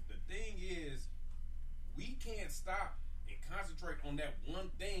 Absolutely. The thing is, we can't stop and concentrate on that one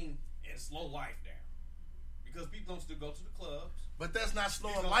thing and slow life down. Because people don't still go to the clubs. But that's not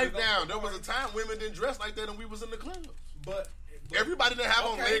slowing life down. There was a time women didn't dress like that and we was in the clubs. But everybody didn't have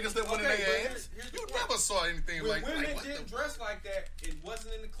on leggings that went in their ass. You never saw anything like that. When women didn't dress like that, it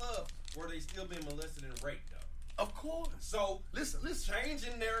wasn't in the club. Were they still being molested and raped, though? Of course. So, listen.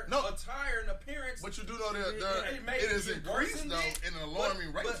 Changing their attire and appearance. But you do know it is increased, though, in an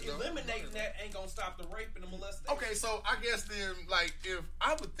alarming rate, But eliminating that ain't going to stop the rape and the molestation. Okay, so I guess then, like, if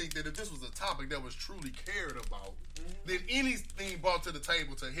I would think that if this was a topic that was truly cared about, then anything brought to the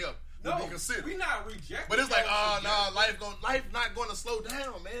table to help would be considered. We're not rejecting. But it's like, life not going to slow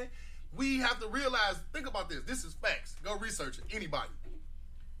down, man. we have to realize, think about this. This is facts. Go research it. Anybody.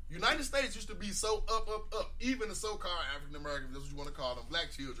 United States used to be so up. Even the so-called African Americans, that's what you want to call them,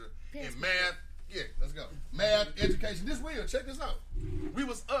 black children, in math. Yeah, let's go. Math, education. This real. Check this out. We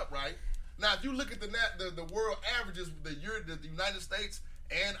was up, right? Now, if you look at the world averages, the year that the United States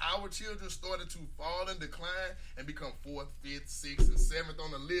and our children started to fall and decline and become 4th, 5th, 6th, and 7th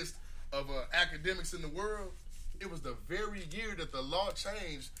on the list of academics in the world, it was the very year that the law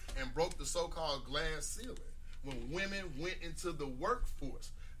changed and broke the so-called glass ceiling when women went into the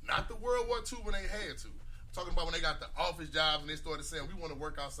workforce. Not the World War II when they had to. I'm talking about when they got the office jobs and they started saying, we want to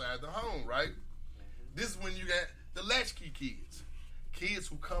work outside the home, right? Mm-hmm. This is when you got the latchkey kids. Kids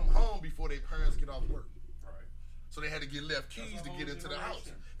who come home before their parents get off work. Right. So they had to get left keys to get into the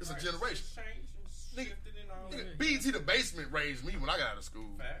house. It's a generation. Nigga, BT the basement raised me when I got out of school.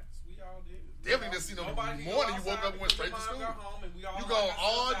 Facts. We all did. Definitely didn't see no morning you woke up and went straight to school. You go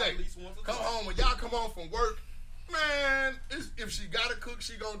all day. Come home. When y'all come home from work, man, if she gotta cook,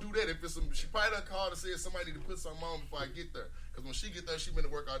 she gonna do that. If it's she probably done called and said somebody need to put something on before I get there. Because when she get there, she been to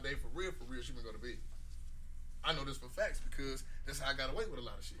work all day for real, she been go to bed. I know this for facts because that's how I got away with a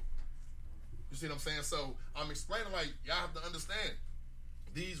lot of shit. You see what I'm saying? So I'm explaining like y'all have to understand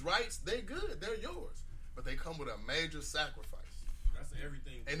these rights, they good, they're yours, but they come with a major sacrifice. That's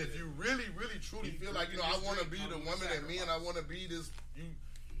everything. And if you really, really, truly feel like I want to be the woman that me and I want to be this,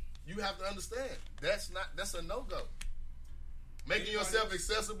 you have to understand that's a no-go. Making yourself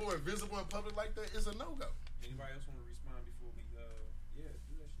accessible and visible in public like that is a no-go. Anybody else want to respond before we do that shit?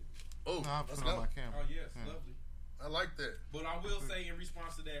 Oh, no, let's go. Oh yes, lovely. I like that. But I will say in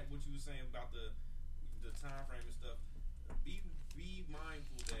response to that, what you were saying about the time frame and stuff, be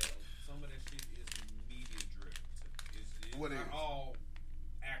mindful that some of that shit is media driven. It's what not is? all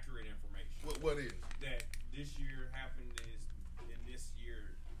accurate information. What is? That this year happened is in this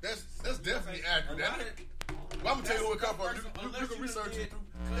year. That's definitely accurate. I'm gonna tell you who it come from. You can research it through.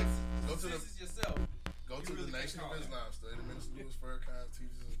 Go to the Nation of Islam study. The Minister Louis Farrakhan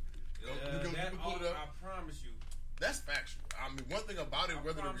teaches. You can pull it up. I promise you. That's factual. I mean, one thing about it,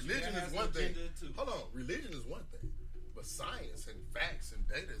 whether the religion is one thing. Hold on, religion is one thing, but science and facts and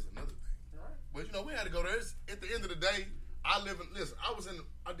data is another thing. Right. But we had to go there. At the end of the day, I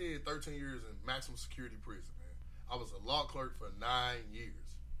did 13 years in maximum security prison, man. I was a law clerk for 9 years.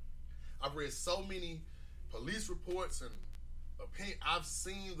 I've read so many police reports and opinion. I've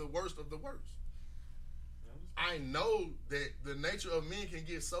seen the worst of the worst. I know that the nature of men can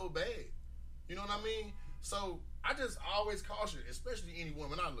get so bad. You know what I mean? So I just always caution, especially any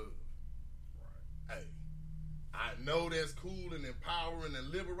woman I love. Right. Hey, I know that's cool and empowering and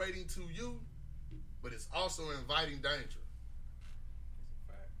liberating to you, but it's also inviting danger.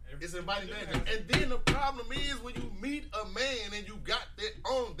 It's inviting danger. And then the problem is when you meet a man and you got that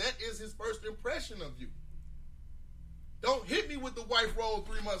on, that is his first impression of you. Don't hit me with the wife roll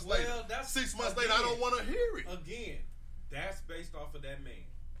 3 months later. 6 months later, I don't want to hear it. Again, that's based off of that man.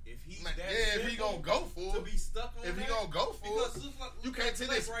 If he's that if he gonna go for it, to be stuck on if that, he gonna go for because it, you can't tell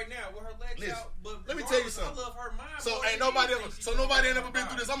this right now with her legs out. But let me tell you something. I love her mind. So ain't nobody ever. So nobody ain't ever been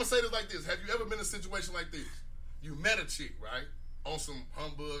through this. I'm gonna say this like this. Have you ever been in a situation like this? You met a chick, right, on some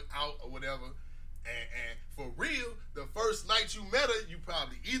humbug out or whatever, and for real, the first night you met her, you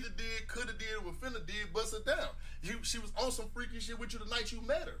probably either did, coulda did, or finna did, bust her down. She was on some freaky shit with you the night you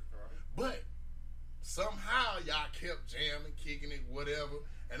met her, but somehow y'all kept jamming, kicking it, whatever.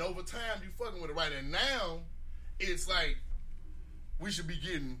 And over time, you fucking with it, right? And now, it's like, we should be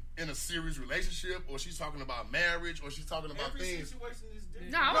getting in a serious relationship, or she's talking about marriage, or she's talking about every things. Situation is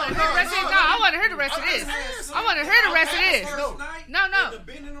different. No, I want to hear the rest of this. No, I want to hear the rest of this. I want to hear the rest of this. No.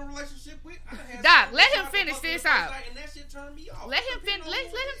 Been in a relationship with, Doc, let him finish this out. And that shit turned me off. Let him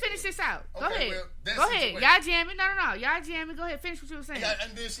finish this out. Go Okay, ahead. well, Go ahead. Y'all jamming. No. Y'all jamming. Go ahead. Finish what you were saying. Yeah,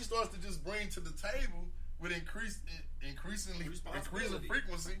 and then she starts to just bring to the table with increasing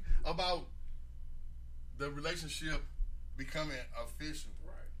frequency about the relationship becoming official.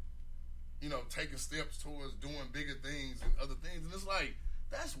 Right. Taking steps towards doing bigger things and other things. And it's like,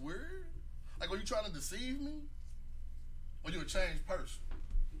 that's weird. Like, are you trying to deceive me? Or you a changed person?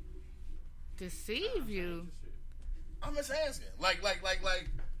 Deceive you? I'm just asking. Like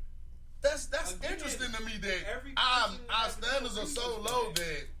that's again, interesting to me that our standards are so low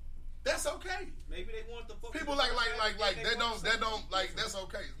that that's okay. Maybe they want the people like they don't like that's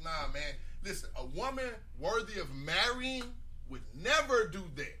okay. Nah, man. Listen, a woman worthy of marrying would never do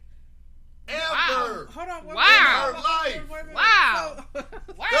that. Ever. Hold on. In her life. Wow. There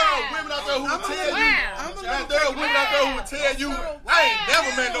are women out there who will tell you. There are women out there who will tell you, I ain't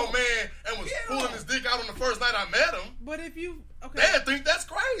never met no man and was pulling his dick out on the first night I met him. But if you they think that's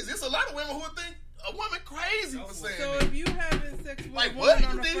crazy. There's a lot of women who would think a woman crazy for saying so. that. If you having sex with Like a what? woman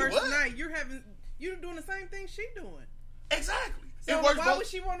on the You did first what? night, you're doing the same thing she doing. Exactly. So It works why both- would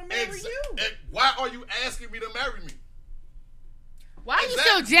she want to marry you? Why are you asking me to marry me? Why are you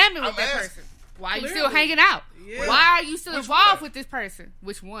still jamming with that person? Why are you still hanging out? Yeah. Why are you still involved with this person?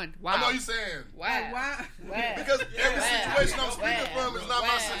 Which one? Why? I know you saying. Why? Because every situation I'm speaking from is not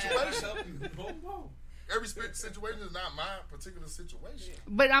my situation. Every situation is not my particular situation.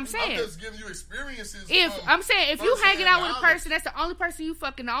 But I'm saying, I'm just giving you experiences. If you hanging out with a person, that's the only person you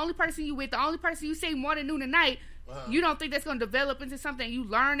fucking, the only person you with, the only person you see morning, noon, and night. You don't think that's gonna develop into something? You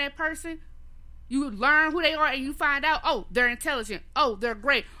learn that person. You learn who they are, and you find out, oh, they're intelligent. Oh, they're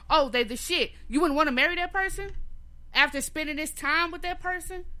great. Oh, they the shit. You wouldn't want to marry that person after spending this time with that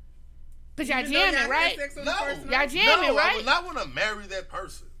person? Because y'all jamming, right? Y'all jamming, right? I would not want to marry that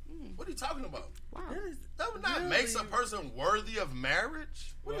person. What are you talking about? Wow. That would not make a person worthy of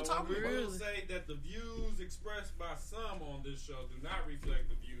marriage. What are you talking about? We will say that the views expressed by some on this show do not reflect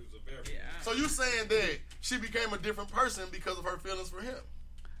the views of everyone. Yeah. So you saying that she became a different person because of her feelings for him?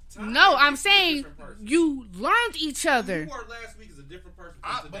 No, I'm saying you learned each other. You were last week as a different person.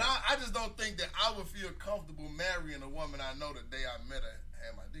 But I just don't think that I would feel comfortable marrying a woman I know the day I met her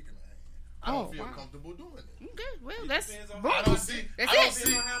had my dick in her hand. I don't feel comfortable doing it. Okay, well, that's I don't see.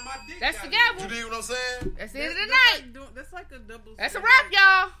 That's the gavel. You dig what I'm saying? That's the end of the night. That's like a double. That's a wrap,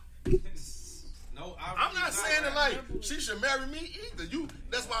 y'all. No, I'm not saying that like she should marry me either.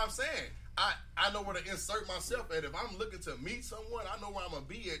 That's why I'm saying. I know where to insert myself at. If I'm looking to meet someone, I know where I'm gonna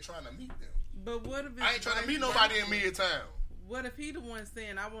be at trying to meet them. But what if I ain't trying to meet nobody in Midtown? What if he the one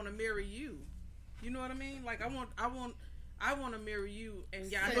saying I want to marry you? You know what I mean? Like I want to marry you,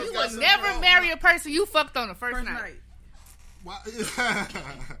 and y'all. So you would never marry a person you fucked on the first night. Why?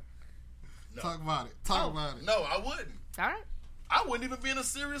 Talk about it. Talk about it. No, I wouldn't. All right. I wouldn't even be in a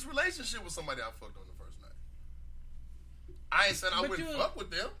serious relationship with somebody I fucked on the first night. I ain't saying I wouldn't fuck with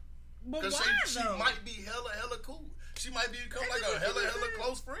them. Because she might be hella cool. She might become like a hella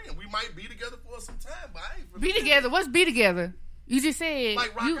close friend. We might be together for some time, but I ain't be together. What's be together? You just said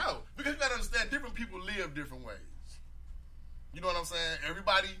like rock out. Because you gotta understand, different people live different ways. You know what I'm saying?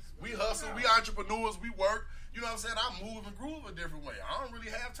 Everybody, we hustle, we entrepreneurs, we work. You know what I'm saying? I move and groove a different way. I don't really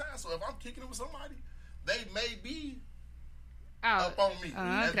have time. So if I'm kicking it with somebody, they may be up on me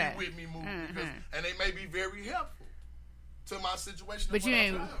and be with me moving. And they may be very helpful to my situation. But you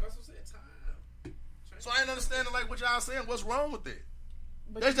ain't. So I ain't understanding like what y'all saying. What's wrong with it?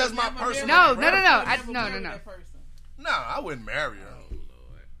 That's just my personal. No. No, I wouldn't marry her. Oh,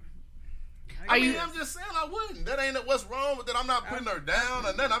 Lord. I'm just saying I wouldn't. That ain't what's wrong with it. I'm not putting her down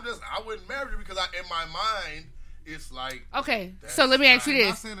or nothing. I wouldn't marry her because in my mind it's like. Okay, so let me ask you this. I'm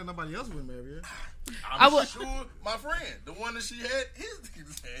not saying that nobody else would marry her. I'm sure my friend, the one that she had his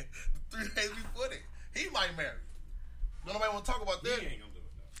niggas had 3 days before that, he might marry. Nobody want to talk about that.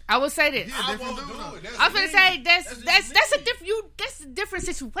 I will say this. I won't do it. I was gonna say that's a different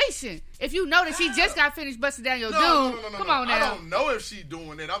situation. If you know that she just got finished busting down your dude, come on now. I don't know if she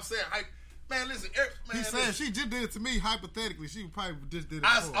doing it. I'm saying, man, listen. He's saying she just did it to me. Hypothetically, she probably just did it.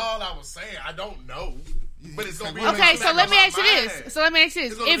 That's all I was saying. I don't know, but it's gonna be okay. So let me ask you this.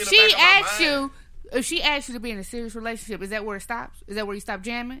 If she asks you to be in a serious relationship, is that where it stops? Is that where you stop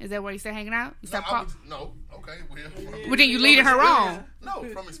jamming? Is that where you start hanging out? You stop no. Okay. Well, then you leading her wrong. No,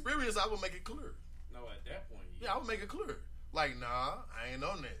 from experience, I would make it clear. No, at that point. Yeah, I would make it clear. Like, nah, I ain't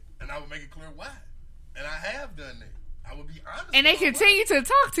on that. And I would make it clear why. And I have done that. I would be honest. And they continue to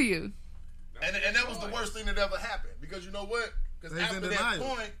talk to you. And that was the worst thing that ever happened. Because you know what? Because after that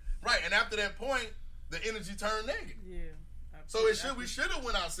point, and after that point, the energy turned negative. Yeah. So we should have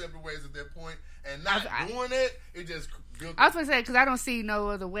went our separate ways at that point, and not doing it. It just. I was gonna say because I don't see no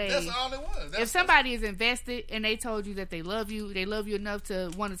other way. That's all it was. If somebody is invested and they told you that they love you enough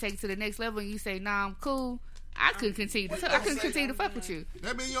to want to take it to the next level, and you say, "Nah, I'm cool," I couldn't continue to fuck with you.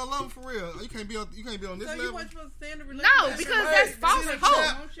 That mean you don't love him for real. You can't be on this level. You weren't supposed to stay in the relationship. No, because that's false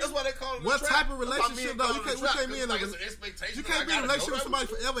hope. That's why they call it. What type of relationship though? You can't be in You can't be in a relationship with somebody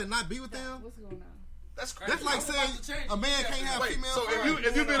forever and not be with them. What's going on? That's crazy. That's like saying a man can't have female friends. So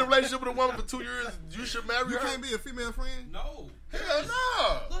if you be in a relationship with a woman for 2 years, you should marry her? You can't be a female friend? No. Hell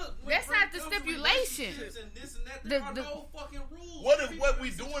no. Look, that's not the stipulation. And this and that, there are no fucking rules. What if what we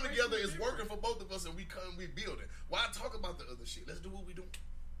doing together is working for both of us and we build it? Why talk about the other shit? Let's do what we do.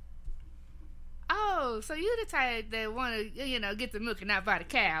 Oh, so you the type that want to, get the milk and not buy the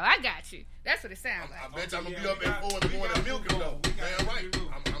cow. I got you. That's what it sounds like. I bet you I'm going to be up at 4 in the morning and milking though. Damn right.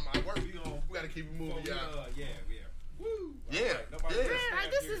 I work. We got to keep it moving, y'all. Yeah. Woo. Yeah.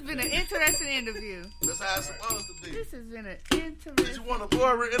 This has been an interesting interview. That's how it's supposed to be. This has been an interesting. Did you want a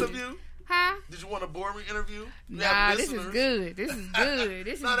boring interview? Huh? Did you want a boring interview? Nah, this is good. This is good.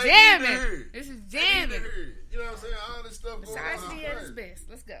 This is Nah, jamming. This is jamming. You know what I'm saying? All this stuff going on. Besides at his best.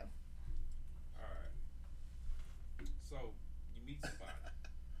 Let's go. All right. So you meet somebody.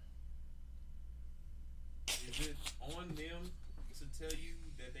 Is it on them to tell you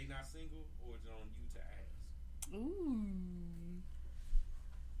that they not single, or is it on you to ask? Ooh.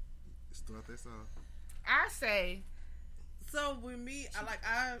 Start this off. I say. So with me, I'm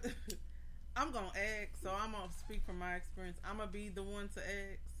gonna ask. So I'm gonna speak from my experience. I'm gonna be the one to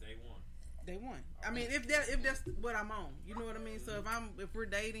ask. Day one. I mean, if that's what I'm on, you know what I mean. So if we're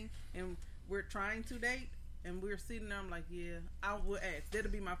dating and we're trying to date and we're sitting there, I'm like, yeah, I will ask. That'll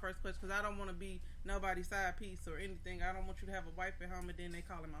be my first question because I don't want to be nobody's side piece or anything. I don't want you to have a wife at home and then they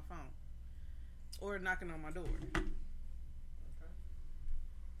calling my phone or knocking on my door. Okay.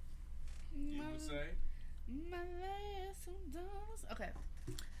 You would say. My last $2. Okay.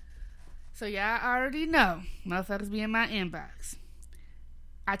 So y'all already know, motherfuckers be in my inbox.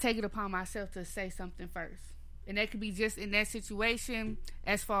 I take it upon myself to say something first. And that could be just in that situation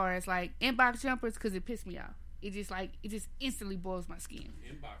as far as like inbox jumpers because it pissed me off. It just instantly boils my skin.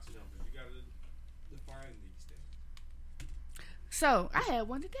 Inbox jumpers. You gotta define these things. So I had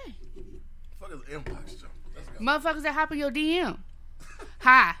one today. What the fuck is inbox jumper? Let's go. Motherfuckers that hop in your DM.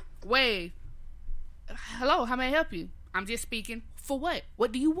 Hi. Wave. Hello, how may I help you? I'm just speaking. For what?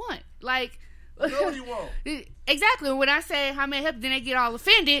 What do you want? Like, what do you want? Exactly. When I say how may I help you, then they get all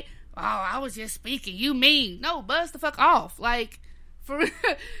offended. Oh, I was just speaking. You mean? No, buzz the fuck off. Like, for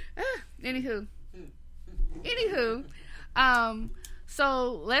anywho.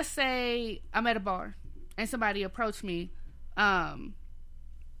 So let's say I'm at a bar and somebody approached me, and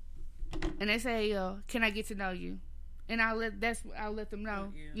they say, "Can I get to know you?" And I'll let them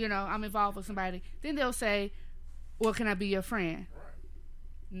know, you know, I'm involved with somebody. Then they'll say, well, can I be your friend? Right.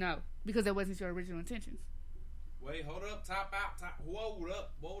 No, because that wasn't your original intentions. Wait, hold up, top out, hold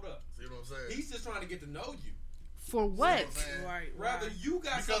up. See what I'm saying? He's just trying to get to know you. For what? Right. Rather you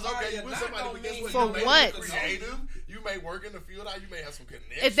got because somebody okay, with somebody, but guess what? For You may what? be creative. You may work in the field. You may have some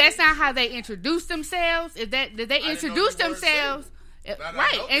connections. If that's not how they introduce themselves, if they introduce themselves,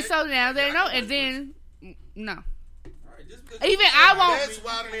 right? And so now they know, and then no. Even I won't. That's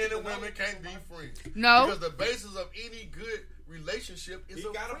why men and women can't be friends. No, because the basis of any good relationship is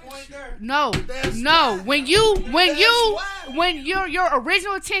a got a point there. No, that's no. Why. When your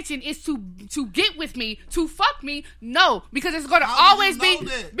original intention is to get with me, to fuck me, no, because it's going to always be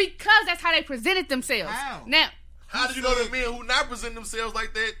because that's how they presented themselves. How? Now, how do you know that men who not present themselves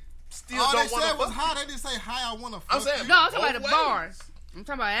like that still all don't want to fuck? fuck? Was how they didn't say hi. I want to fuck. I'm saying no, I'm talking about the bars. I'm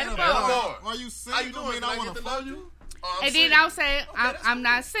talking about at a bar. Are you single? How you doing? I want to fuck you. And then I'll say I'm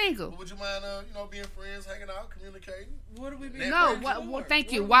not single. Would you mind, being friends, hanging out, communicating? What are we being No, friends for? well,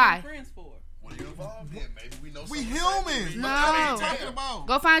 thank you. What Why? are we friends for? What are you involved in? Maybe we know. We humans. No. What are you talking about?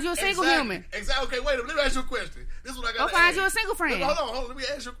 Go find you a single human. Exactly. Okay, wait a minute. Let me ask you a question. This is what I got. Go find you a single friend. Hold on. Let me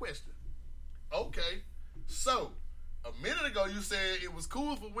ask you a question. Okay, so a minute ago you said it was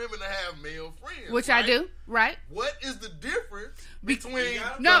cool for women to have male friends, which right? I do, right? What is the difference between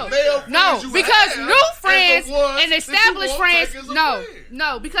no, male friends because new friends and established friends, friend?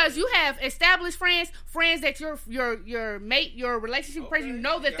 no, because you have established friends that your mate, your relationship person, you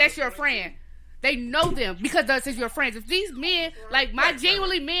know that's your friend. They know them because that's your friends. If these men, like my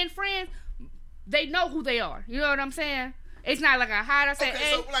genuinely men friends, they know who they are. You know what I'm saying? It's not like I hide. I say,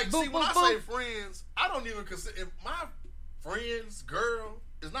 hey, so like, boom, see, boom, when boom. I say friends, I don't even consider if my friend's girl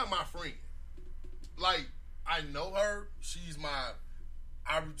is not my friend. Like, I know her. She's I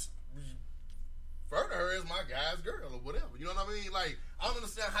refer to her as my guy's girl or whatever. You know what I mean? Like, I don't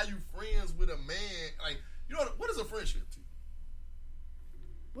understand how you friends with a man. Like, you know what is a friendship to you?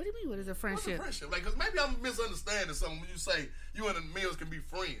 What do you mean? What is a friendship? What's a friendship? Like, because maybe I'm misunderstanding something when you say you and the males can be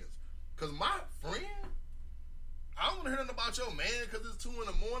friends. Because my friend, I don't want to hear nothing about your man because it's 2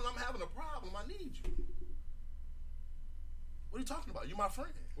 a.m. I'm having a problem. I need you. What are you talking about? You my friend.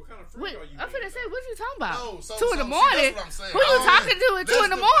 What kind of friend are you? I'm finna say, what you talking about? No, 2 in the morning. That's what I'm saying. Who you talking to at 2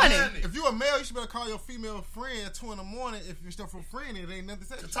 in the morning? If you a male, you should better call your female friend at 2 in the morning. If you're still for friend, it ain't nothing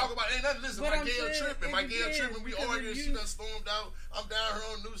to say. To talk about ain't nothing. Listen, my girl tripping. My girl tripping. We arguing. She done stormed out. I'm down here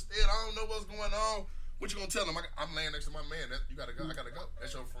on Newstead. I don't know what's going on. What you gonna tell him? I'm laying next to my man. You gotta go. I gotta go.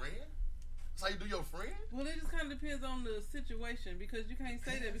 That's your friend. That's how you do your friend. Well, it just kind of depends on the situation because you can't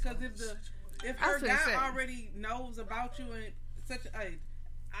say that because if her guy already knows about you and such a,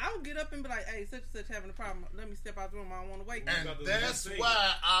 I'll get up and be like, hey, such and such having a problem. Let me step out the room. I don't want to wait. And that's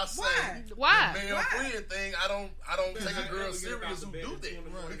why I say why? the male friend thing, I don't take a girl serious who do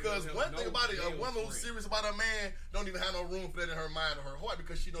that. Because one thing about it, a woman who's serious about a man don't even have no room for that in her mind or her heart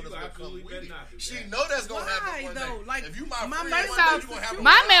because she know that's gonna come with it. She know that's gonna happen one day. Like, if you my friend, you gonna have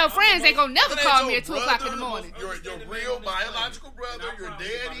my male friends ain't gonna never call me at 2 o'clock in the morning. Your real biological brother, your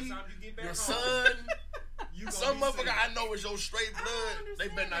daddy, your son. Some motherfucker I know is your straight blood. They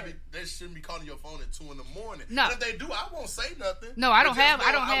better not be. They shouldn't be calling your phone at 2 a.m. No. And if they do, I won't say nothing. No, I don't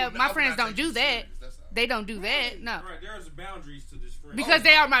have. My friends don't do that. They don't do that. No. Right, there's boundaries to this friend. Because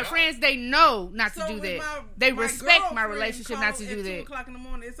they are my friends, they know not to do that. They respect my relationship not to do at that. 2 o'clock in the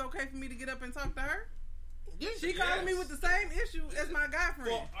morning, it's okay for me to get up and talk to her? Yes. She calling me with the same issue as my guy friend.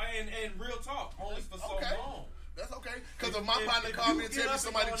 Well, and real talk, only for so long. That's okay. Because if my partner call me and tell me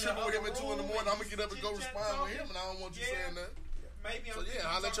somebody tripping with him at 2 in the morning, I'm going to get up and go respond with him, and I don't want you saying that. Maybe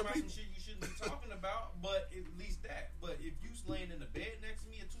I'll let your people. Shit you shouldn't be talking about, but at least that. But if you laying in the bed next to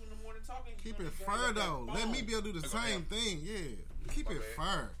me at 2 in the morning talking, keep it fair though. Let me be able to do the same thing. Yeah, keep it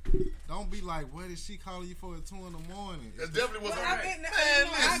fair. Don't be like, what is she calling you for at 2 in the morning? It definitely was okay.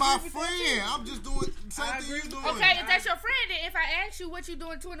 It's my friend. I'm just doing the same thing you doing. Okay, if that's your friend, then if I ask you what you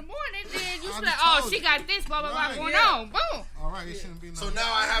doing 2 in the morning, then you should be like, oh, she got this, blah blah blah going on. Boom. All right, it shouldn't be. So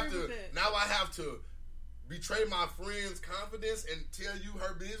now I have to betray my friend's confidence and tell you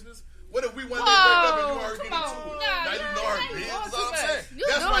her business. What if we one day wake up and you heard getting to it? Now you know her business. That's all I'm saying.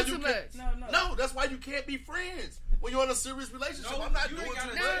 That's why you can't. No, that's why you can't be friends when you're in a serious relationship. I'm not doing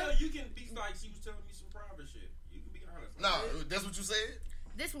too much. You can be like she was telling me some private shit. You can be honest. No, that's what you said.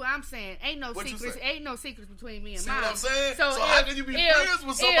 This is what I'm saying. Ain't no secrets. Ain't no secrets between me and mine. See what I'm saying? So how can you be friends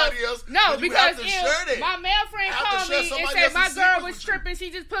with somebody else? No, because if my male friend called me and said my girl was tripping, she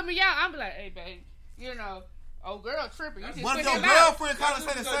just put me out. I'm like, hey, babe, you know, girl tripping. You just what if your girlfriend call and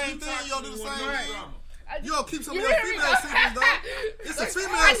say the same thing? You don't do the same thing. You don't keep some of your female secrets, though. It's a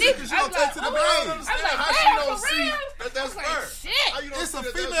female secret you don't take to the grave. How she don't see that that's her? It's a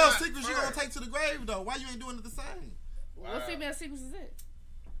female secret you don't take to the grave, though. Why you ain't doing it the same? What female secrets is it?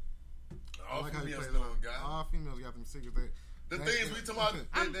 All females all females got them secrets. The things we talking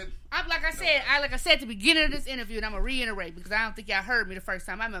about. I'm like I said at the beginning of this interview, and I'm gonna reiterate because I don't think y'all heard me the first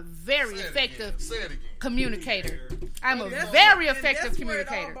time. I'm a very effective communicator. I'm a very effective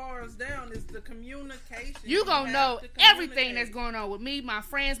communicator. Where it all bars down is the communication. You gonna know everything that's going on with me, my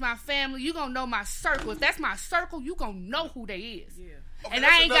friends, my family. You gonna know my circle. If that's my circle, you gonna know who they is. Yeah. Okay, and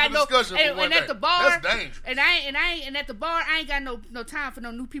I ain't got no. And at the bar, that's dangerous. And at the bar, I ain't got no time for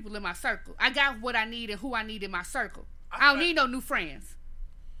no new people in my circle. I got what I need and who I need in my circle. I don't need no new friends.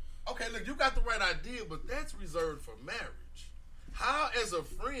 Okay, look, you got the right idea, but that's reserved for marriage. How, as a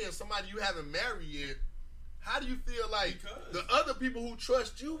friend, somebody you haven't married yet, how do you feel like the other people who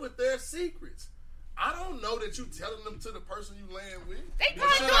trust you with their secrets? I don't know that you telling them to the person you laying with. They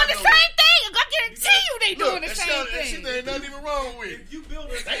probably doing the same thing. I guarantee you they doing the same thing. Shit ain't nothing even wrong with. If you build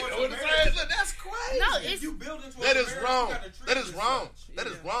into they doing the same thing. That's crazy. No, if you build into that is wrong. That is wrong. That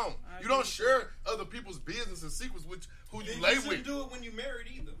is wrong. You don't share other people's business and secrets with who you lay with. You shouldn't do it when you married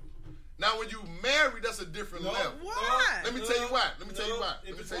either. Now, when you married, that's a different level. Why? Let me tell you why. Let me tell you why.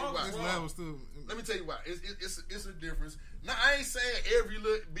 Let me tell you why. It's a difference. Now, I ain't saying every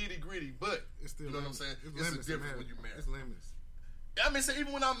little bitty gritty, but it's still you know what I'm saying? It's a difference when you marry. It's limits. I mean, so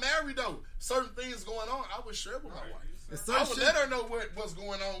even when I'm married, though, certain things going on, I would share with my wife. I would let her know what's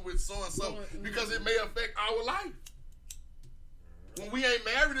going on with so-and-so because it may affect our life. When we ain't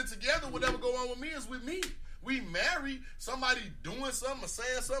married and together, whatever go on with me is with me. We married, somebody doing something or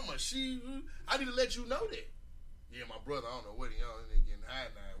saying something or I need to let you know that. Yeah, my brother, I don't know what he on, and they getting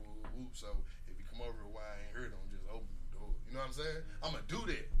high now, so if he come over a while, I ain't heard, don't just open the door. You know what I'm saying? I'm going to do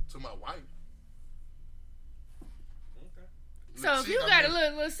that to my wife. Okay. So if you got a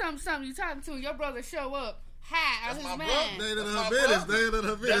little something you talking to, and your brother show up high out his mind. They in her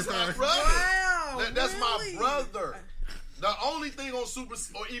business. That's my brother. Wow, that's my brother. The only thing on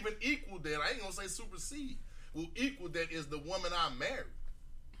supersede, or even equal that, I ain't going to say supersede, will equal that is the woman I married.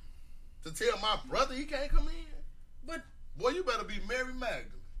 To tell my brother he can't come in. But boy, you better be Mary Magdalene.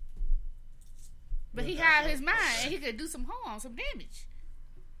 But he had his mind and he could do some harm, some damage.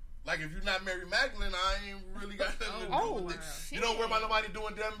 Like if you're not Mary Magdalene, I ain't really got nothing to do with it. You don't worry about nobody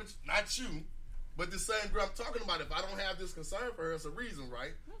doing damage, not you. But the same girl I'm talking about, if I don't have this concern for her, it's a reason,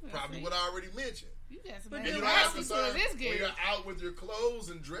 right? Probably what I already mentioned. You got some and you don't have concern when you're out with your clothes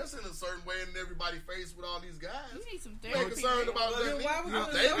and dressing a certain way and everybody faced with all these guys. You need some therapy. You ain't concerned about that.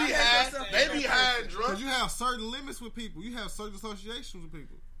 They be high and drunk. Because you have certain limits with people. You have certain associations with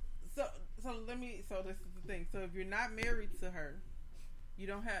people. So this is the thing. So if you're not married to her, You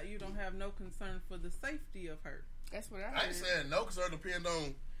don't have no concern for the safety of her. That's what I heard. I ain't saying no concern depend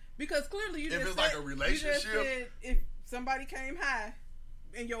on because clearly if it's like a relationship. You just said if somebody came high,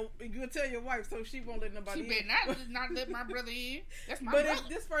 and you'll tell your wife so she won't let nobody. She better not let my brother in. That's my brother. But if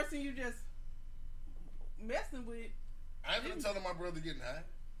this person you just messing with, I ain't gonna tell my brother getting high.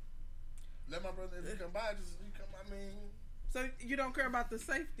 Let my brother if he come by, just you come. I mean. So you don't care about the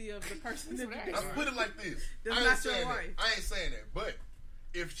safety of the person that you Let's put it like this. That's not your wife. I ain't saying that. But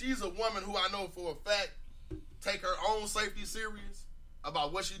if she's a woman who I know for a fact take her own safety serious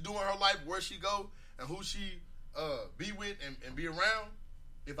about what she do in her life, where she go, and who she be with and be around,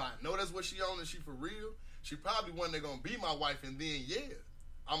 if I know that's what she on and she for real, she probably one that gonna be my wife, and then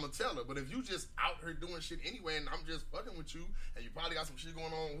I'm gonna tell her. But if you just out here doing shit anyway and I'm just fucking with you and you probably got some shit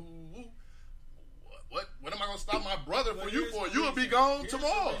going on, what am I gonna stop my brother for you for? You will be gone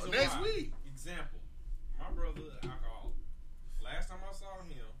tomorrow, next week. Example, my brother, alcoholic. Last time I saw him,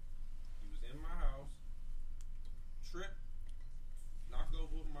 he was in my house, tripped, knocked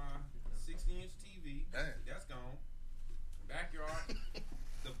over my 60-inch TV. Damn. That's gone. Backyard,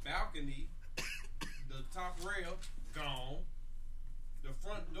 the balcony, the top rail, gone. The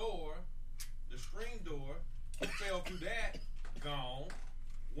front door, the screen door, he fell through that, gone.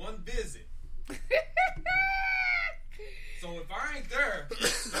 One visit. So if I ain't there,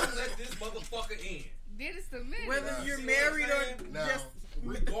 don't let this motherfucker in. Did it submit? Whether you're married or just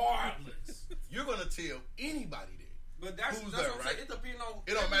regardless, you're gonna tell anybody that. But that's who's there, there, right? right? It depends on.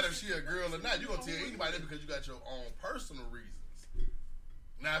 It don't matter if she a girl or not. You're gonna tell anybody that because you got your own personal reasons.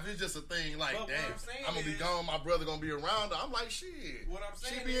 Now, if it's just a thing like, damn, I'm gonna be gone, my brother gonna be around her, I'm like, shit. What I'm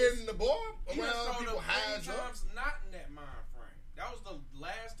saying she be is, in the bar around people high times not in that mind frame. That was the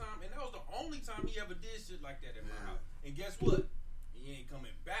last time, and that was the only time he ever did shit like that in my house. And guess what? He ain't coming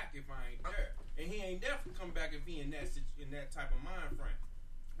back if I ain't there, and he ain't never coming back if he in that type of mind frame.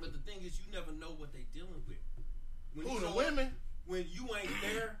 But the thing is, you never know what they dealing with. Who the women? When you ain't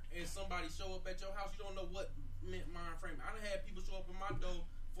there and somebody show up at your house, you don't know what mind frame. I done had people show up in my door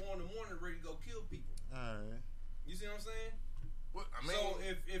 4 in the morning ready to go kill people. Alright. You see what I'm saying? What, I mean, so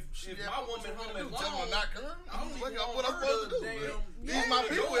if my woman home alone, tell them not come. I don't even what I'm supposed to do. These my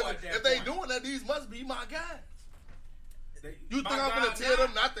people. If they doing that, these must be my guys. You think I'm gonna tell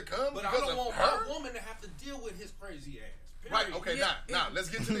them not to come? But I don't want my woman to have to deal with his crazy ass. Period. Right? Okay. Now let's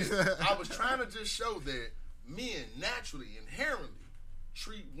get to this. I was trying to just show that men naturally, inherently,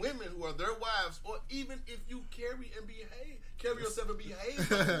 treat women who are their wives, or even if you carry yourself and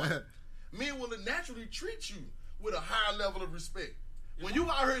behave like a wife, men will naturally treat you with a higher level of respect. When you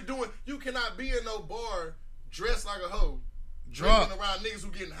out here doing, you cannot be in no bar dressed like a hoe, drinking around niggas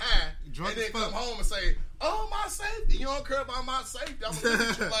who getting high, and then come home and say, "Oh, my safety." You don't care about my safety. I'm gonna look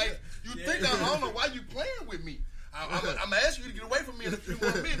at you like you think I don't know why you playing with me. I'm gonna ask you to get away from me in a few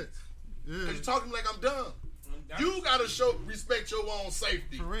more minutes because you talking to me like I'm dumb. You gotta respect your own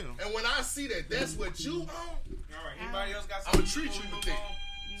safety. For real. And when I see that, that's what you own. All right. Anybody else got I'm something? gonna treat you with that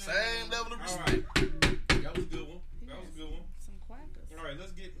same level of respect. All right. That was a good one. Some quackers. All right.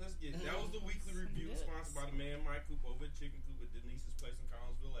 Let's get. That was the weekly review sponsored by the man Mike Coop over at Chicken Coop at Denise's place in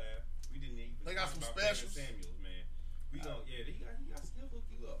Collinsville Ave. We didn't even. They got some about specials. Samuels, man. We don't. Yeah, he got still hook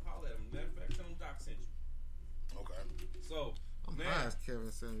you up. Holla at him. Matter of fact, tell him Doc sent you. Okay. So I'm high as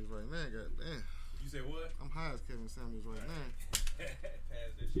Kevin Samuels right now. Goddamn. You say what? I'm high as Kevin Samuels right now.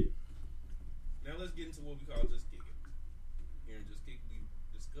 Pass that shit. Now let's get into what we call Just Kick It. Here in Just Kick It, we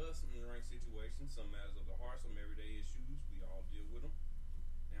discuss and rank situations, some matters of the heart, some everyday issues. We all deal with them.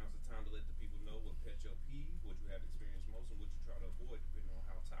 Now it's the time to let the people know what pet your peeve, what you have experienced most, and what you try to avoid, depending on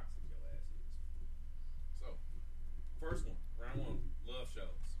how toxic your ass is. So, first one, round one, love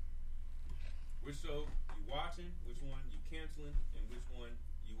shows. Which show you watching, which one you canceling, and which one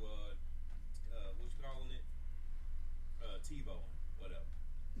you what you calling it? TiVoing, whatever.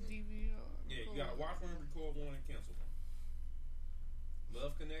 DVR. Yeah, you gotta watch one, record one, and cancel one.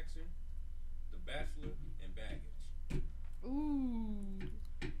 Love Connection, The Bachelor, and Baggage. Ooh.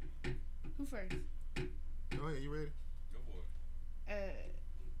 Who first? Go ahead, you ready? Go for it.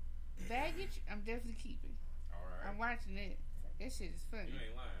 Baggage, I'm definitely keeping. All right. I'm watching it. That shit is funny. You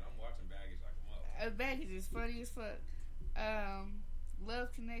ain't lying. I'm watching Baggage like a mother. Baggage is funny as fuck.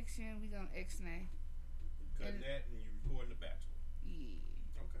 Love Connection, we gonna X-nay. You cutting that and you recording The Bachelor. Yeah.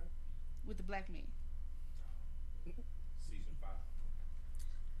 Okay. With the black man. Season 5.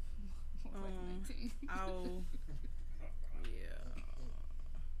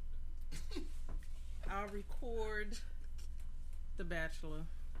 I'll record The Bachelor.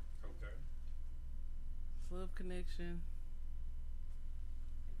 Okay. Love Connection.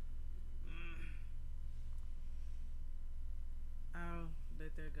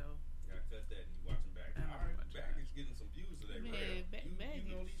 let that go. Gotta cut that and you watching back. Alright, Baggage getting some views today.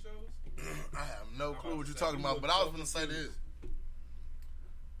 You know these shows? I have no clue what you're talking about, but I was gonna say this.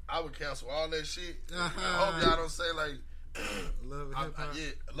 I would cancel all that shit. I hope y'all don't say like Love and hip hop.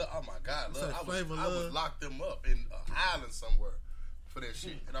 Yeah, oh my God, Like I would lock them up in an island somewhere for that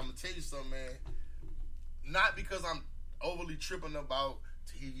shit. And I'm gonna tell you something, man. Not because I'm overly tripping about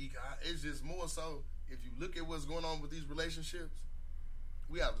TV guy. It's just more so if you look at what's going on with these relationships,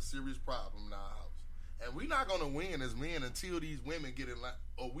 we have a serious problem in our house. And we're not going to win as men until these women get in line,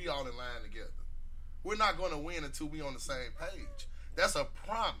 or we all in line together. We're not going to win until we on the same page. That's a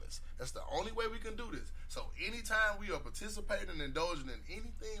promise. That's the only way we can do this. So anytime we are participating and indulging in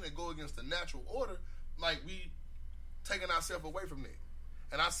anything that go against the natural order, like we taking ourselves away from that.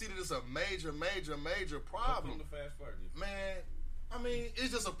 And I see that it's a major, major, major problem. Man, I mean,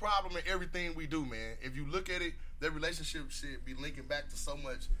 it's just a problem in everything we do, man. If you look at it, that relationship shit be linking back to so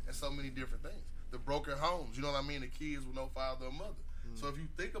much and so many different things. The broken homes, you know what I mean? The kids with no father or mother. So if you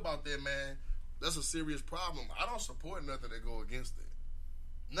think about that, man, that's a serious problem. I don't support nothing that go against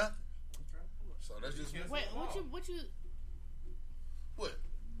it. Nothing. So that's just... Wait, what you... What?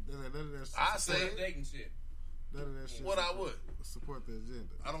 None of that I said... dating shit. None of that shit. What I would support the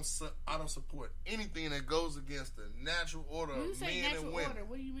agenda. I don't support anything that goes against the natural order When you of say men natural and women. order,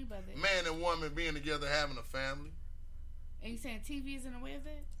 what do you mean by that? Man and woman being together, having a family. And you saying TV is in the way of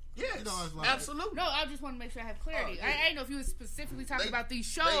that? Yes, You know, it's like- absolutely. No, I just want to make sure I have clarity. Yeah. I didn't know if you were specifically talking about these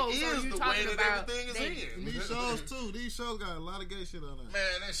shows They or is you the talking way that about everything is dating. in. These shows too. These shows got a lot of gay shit on there.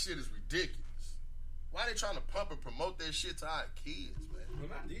 Man, that shit is ridiculous. Why they trying to pump and promote that shit to our kids, man? Well,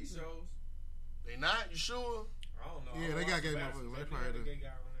 not these shows. They not? You sure? I don't know. Yeah, they got gay Bachelor. motherfuckers. They They probably had a do. gay guy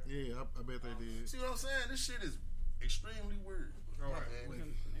on there. Yeah, I bet they did. See what I'm saying? This shit is extremely weird. All right.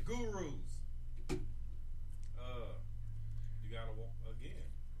 Man. Gurus. You gotta watch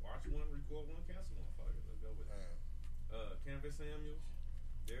one, record one, cancel one. Fuck it, let's go with it. Canvas Samuels,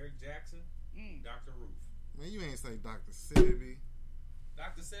 Derek Jackson, Dr. Ruth. Man, you ain't say Dr. Sebi.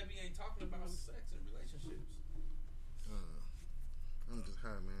 Dr. Sebi ain't talking about sex and relationships. I'm just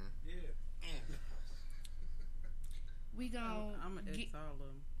high, man. Yeah. We gon' I'm gonna X all of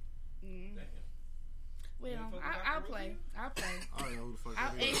them. Damn. Well, I'll play. I don't know who the fuck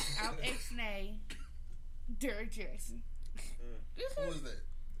I'll that is. I'll X-nay Derek Jackson. Who is that?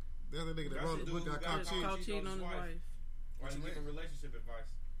 That's the nigga that That's wrote the the book dude got who caught got cheating. Caught cheating on his wife. Why you giving relationship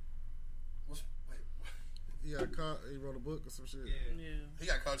advice? He wrote a book or some shit. Yeah. He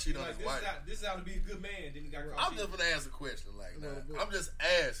got caught cheating on Like, his wife. this is how to be a good man. Then he got caught I'm cheating. just gonna ask a question. Like, He wrote a book. I'm just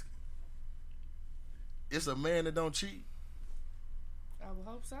asking. It's a man that don't cheat. I would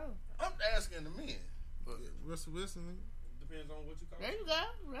hope so. I'm asking the men. Russell Wilson, Depends on what you call There it. you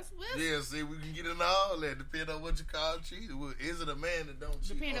go. Russell Wilson. Yeah, see, we can get into all that. Depending on what you call cheating. Well, is it a man that don't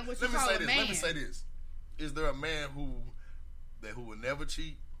cheat? Depending on what you Let me call say a this. man. Let me say this. Is there a man who would never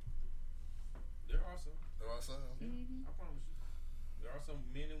cheat? There are some. There are some. Mm-hmm. I promise you. There are some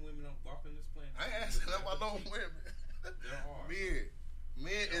men and women on walking this planet. I ain't asking about no women. There are.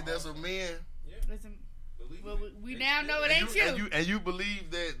 Men, and there's a men. Yeah. Listen, Believe well, me. we now know it ain't you. And you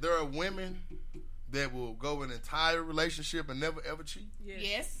believe that there are women that will go an entire relationship and never ever cheat?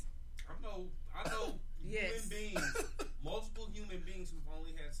 Yes. I know Yes. human beings, multiple human beings who've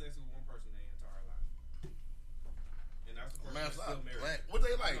only had sex with one person their entire life. And that's the person Man, that's still married. what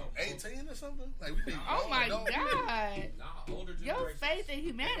they like, I know. 18 or something? Like we be Oh my grown, God. Nah, older Your generations. faith in They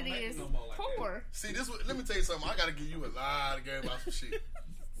humanity don't make is no more like poor. See, let me tell you something. I gotta give you a lot of game about some shit.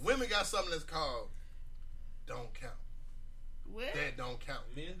 Women got something that's called don't count. What? That don't count.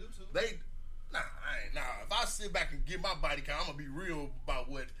 Men do too. Nah. If I sit back and get my body count, I'm gonna be real about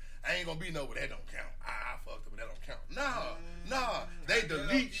what. I ain't gonna be no, but that don't count. I fucked up, but that don't count. Nah. They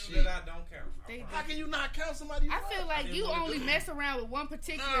delete shit. That I don't count. How can you not count somebody? I feel like you only mess around with one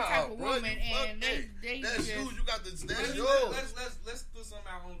particular type of bro, woman, and they that's just... you got that's Let's yours. let's put something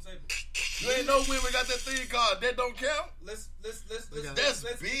out on the table. You ain't no women got that thing called that don't count. Let's That's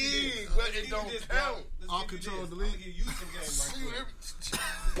big, but it don't count. All control, I'm delete. gonna give you some game right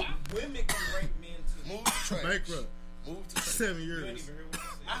quick. Women can rape men too. Move to trash. bankrupt. Move to trash. 7 You ain't years. even hear what I said.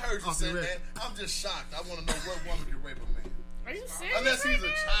 I heard you Off say the that. record. I'm just shocked. I want to know what woman can rape a man. Are you serious? Unless he's a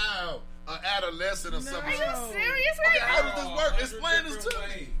right child, an adolescent, or something. now? Are you serious right Okay, now? how does this work? 100 Explain this to different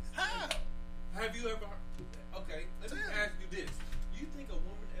me. ways. How? Have you ever? Okay, let me Tell me. ask you this: you think a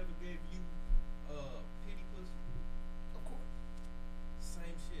woman ever gave you pity pussy? Of course.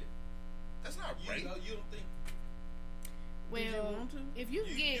 Same shit. That's not rape. You don't think? Did you Well, want to? if you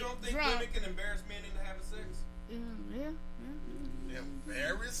You get don't think drunk... women can embarrass men into having sex? Yeah.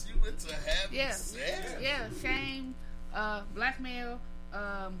 Embarrass you into having sex? Yeah, shame, blackmail,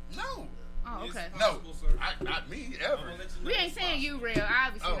 No. Oh, okay. No, not me ever. We ain't saying you, Rell.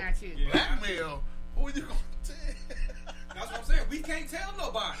 Obviously not you. Yeah. Blackmail. Who are you gonna tell? That's what I'm saying. We can't tell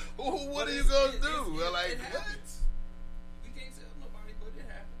nobody. What are you gonna do? Like what? We can't tell nobody, but it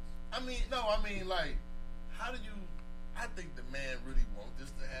happens. I mean, like, how do you? I think the man really want this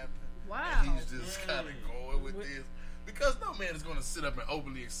to happen. Wow. And he's just kind of going with this because no man is gonna sit up and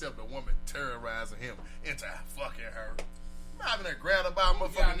openly accept a woman terrorizing him into fucking her. I'm having her grab her by her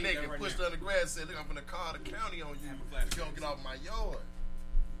motherfucking neck and pushed her on the grass and said, "Look, I'm gonna call the county on you if you don't get off my yard."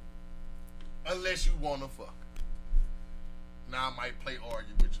 Unless you wanna fuck. Now I might play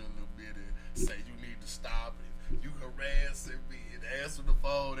argue with you a little bit and say you need to stop it. You harassing me and answer the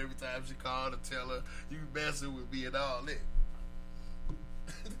phone every time she called and tell her you messing with me and all that.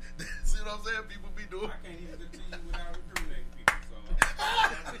 See what I'm saying? People be doing. I can't even continue without incriminating people.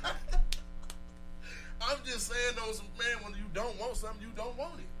 So I'm just saying though, man, when you don't want something, you don't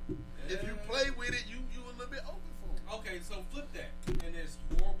want it. Yeah. If you play with it, you a little bit open for it. Okay, so flip that. And as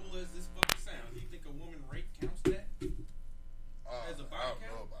horrible as this fucking sounds, you think a woman rape counts that? As a body I don't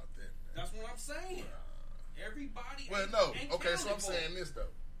count? know about that, man. That's what I'm saying. Everybody. Well, no. Okay, so I'm saying this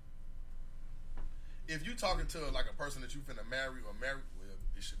though. If you talking to like a person that you finna marry, well,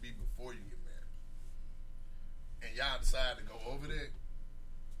 it should be before you get married. And y'all decide to go over there,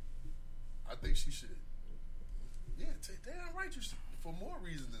 I think she should. Yeah, damn right you should, for more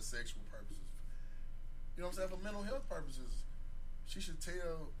reasons than sexual purposes. You know what I'm saying? For mental health purposes, she should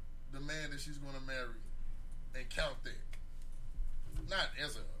tell the man that she's going to marry and count that. Not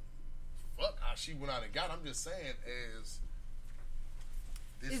as a fuck how she went out and got. I'm just saying as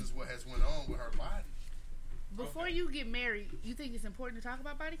this is what has went on with her body. Before you get married, you think it's important to talk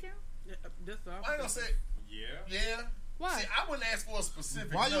about body count? Yeah, that's all. I ain't gonna say. Yeah. Why? See, I wouldn't ask for a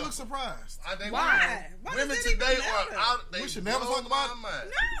specific. Why you number. look surprised? Why? Women today are out. We should never talk about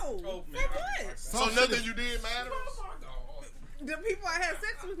it. No. Oh, For man, what? So nothing you did matters. The people I had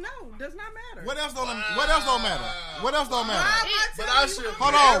sex with, no, does not matter. What else don't matter? What else don't matter? What else don't matter? But I should.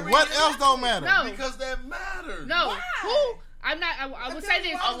 Hold on. What else don't matter? No. Because that matters. No. Why? Who? I'm not. I would say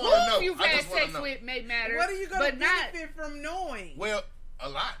this. I wanna know. Who you've I had just wanna sex know. with may matter. What are you going to but not benefit from knowing? Well, a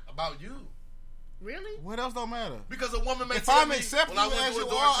lot about you. really. What else don't matter? Because a woman may If tell I'm me, accepting when I you went as through a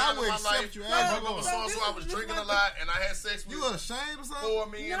you dark are, time I in would my accept life, you I as you broke up with are. so-and-so, I was drinking a lot, and I had sex with You ashamed or something? 4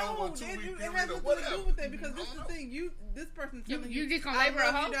 men No, over a 2 it week has period or nothing to whatever. do with that because this is the thing. This person telling You just gonna I label her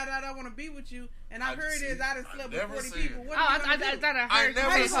a love hoe? you, I want to be with you, and I heard see, it is I done slept with never 40 said people. it. What Oh, are I you gonna do? thought I I heard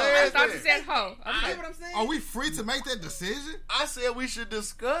never you say hoe. said I thought you that. said hoe. You Okay. get what I'm saying? Are we free to make that decision? I said we should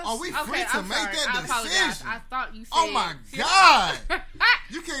discuss. Are we free Okay, to I'm make sorry. that I apologize. decision? I thought you said. Oh my God!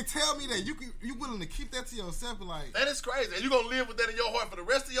 You can't tell me that you willing to keep that to yourself and like. That is crazy. And you're going to live with that in your heart for the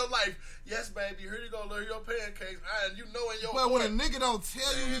rest of your life. Yes, baby, here you go, learn your pancakes. And you know in your But heart. when a nigga don't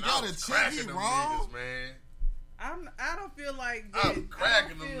tell you, he got to check. He them wrong. niggas, man. I don't feel like that. I'm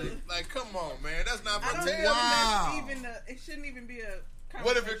cracking I them don't feel- niggas. Like, come on, man. That's not I for don't tell. feel Wow. that's even it shouldn't even be a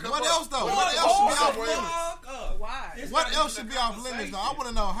What if it conversation. come What up? else though? What What else should be off What limits? Why? It's What not else even should a be off limits though? I want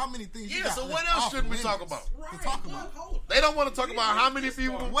to know how many things. you Yeah, got so that's what else off should we limits talk about? to talk about? They don't want to talk about how many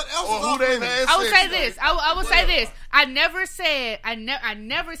people What else or is who off they've limits? had I would sex say with. this. I would say this. I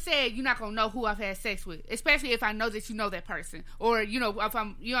never said you're not gonna know who I've had sex with, especially if I know that you know that person, or if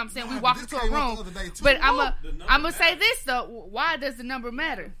I'm, what I'm saying, we Nah, walk but into this a came up room. the other day, too. But I'm The number gonna say matters. this though. Why does the number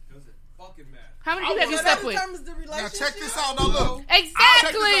matter? Does it fucking matter? How many people have you So slept that with? determines the Now relationship. check this out though. Look.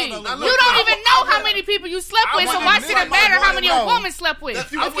 Exactly. Now, You look, don't I- even know I how wanna- many people you slept I with, so wanna why know should it my matter how brother many know. a woman slept with? If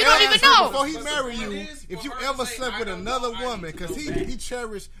If you you would don't ask even him know. Before he But marry the you, point is, if you for her to ever say, slept I with don't another know, I woman, need to because go he back.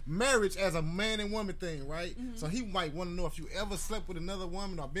 cherished marriage as a man and woman thing, right? So he might want to know if you ever slept with another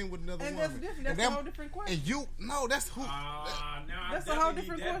woman or been with another And that's woman. different. That's a whole different question. And you, no, that's who. Now That's I a whole definitely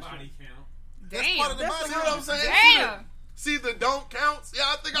different need that question. body count. That's part of the That's body You know what I'm saying? Damn. See the don't counts? Yeah,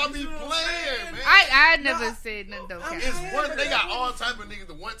 I think I be You see what I'm playing, saying? man. I never said nothing. Don't I'm count. It's saying, one. but They got that all type of niggas.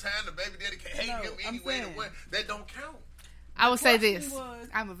 The one time the baby daddy can't hate No, him I'm anyway. saying. That don't count. I would say question this. was-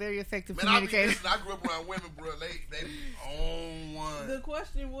 I'm a very effective Man, I be communicator. listening. I grew up around women, bro. They own one. The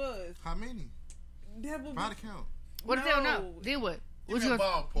question was, How many? devil, Body count. What if they don't know? No. Then what? Give What me you a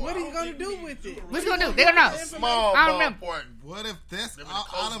gonna? ballpark. what are you gonna do with it? What you gonna do? They don't know. Small I don't remember. ballpark. What if that's Give me the out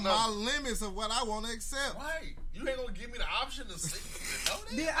close of my number. limits of what I want to accept? Right. You ain't gonna give me the option to see. To know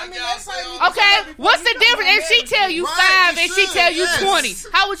that. Yeah, I mean, Like that's y'all say how you- all the Okay, time. what's the difference if she tell you Right, 5 you and she should, tell you yes. 20?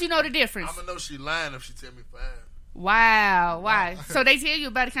 How would you know the difference? I'm gonna know she lying if she tell me 5. Wow, why? So they tell you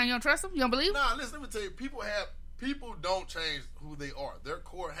about it, you don't trust them? You don't believe them? Nah, listen, let me tell you, people don't change who they are. Their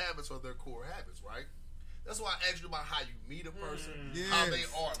core habits are their core habits, right? That's why I asked you about how you meet a person, how they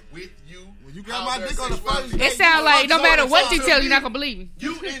are with you. When you got my dick on the first it sounds like no matter what you tell, you're not gonna believe me.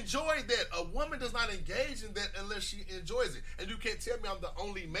 You enjoy that. A woman does not engage in that unless she enjoys it. And you can't tell me I'm the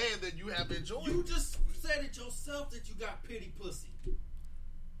only man that you have enjoyed. You just said it yourself that you got pity pussy.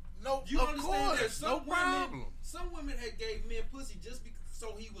 No, you of understand course, that no problem. Some women had gave men pussy just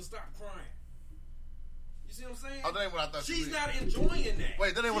so he would stop crying. You see what I'm saying? Oh, that ain't what I thought you meant. She's not enjoying that.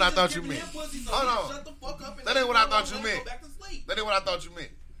 Wait, that ain't what I thought you meant. Hold on. Shut the fuck up and that ain't what I thought you meant. Go back to sleep. That ain't what I thought you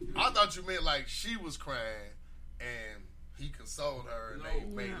meant. I thought you meant like she was crying and he consoled her and they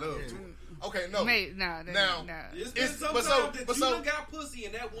made love to her. Okay, no. It's sometimes that you got pussy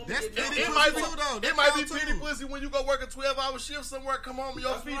and that woman it might be pity pussy when you go work a 12-hour shift somewhere, come home and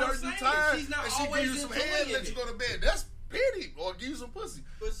your feet hurt, you tired, and she give you some head and let you go to bed. That's pity, or give you some pussy.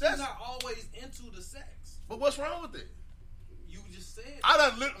 But she's not always into the sex. But what's wrong with it? You just said I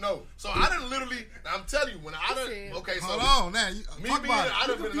done literally. I'm telling you, when I done. Okay, so hold on now. I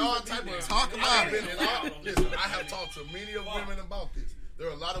done been in all type of talk about it. Listen, I have talked to many of women about this. There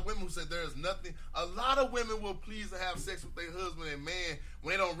are a lot of women who said there is nothing. A lot of women will please to have sex with their husband and man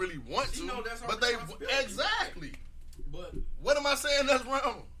when they don't really want to. But they exactly. But what am I saying that's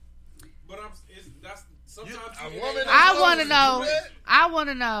wrong? But that's sometimes I want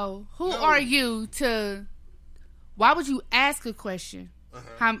to know who are you to. Why would you ask a question?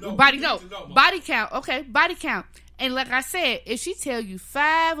 Body count. Okay, body count. And like I said, if she tell you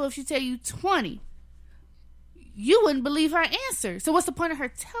 5 or if she tell you 20, you wouldn't believe her answer. So what's the point of her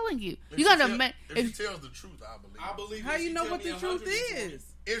telling you? If she tells the truth, I believe. How you know what the truth is?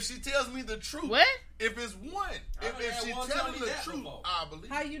 If she tells me the truth, what? If it's one, if she tells me the truth, I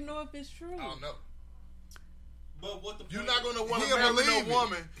believe. How you know if it's true? I don't know. But what the you're not going to want to marry no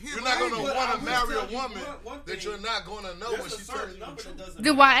woman. You're not going to want to marry a woman that you're not going to know when she's telling you the truth.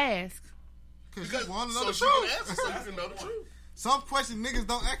 Then why ask? Because you want to know the truth. So you can know the truth. Some questions niggas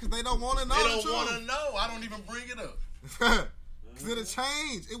don't ask because they don't want to know. They don't want to know. I don't even bring it up. Because it'll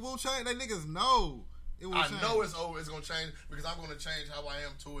change. It will change. They niggas know. It will change. Know it's going to change because I'm going to change how I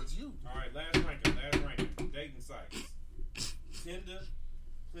am towards you. All right, last ranking. Dating sites. Tinder,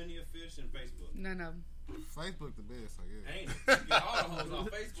 Plenty of Fish, and Facebook. None of them. Facebook the best, I guess. Ain't it? You get all the hoes on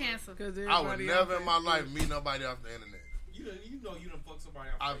Facebook. Cancel. I would never in my life meet nobody off the internet. You know you done fuck somebody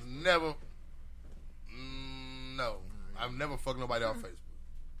off I've Facebook. Never. No. I've never fucked nobody off Facebook.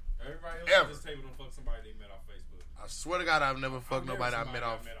 Everybody else at this table done fuck somebody they met off Facebook. I swear to God, I've never fucked nobody I met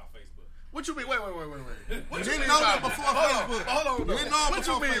off Facebook. What you mean? Wait. What you didn't know them before Facebook. Hold on. You didn't know them what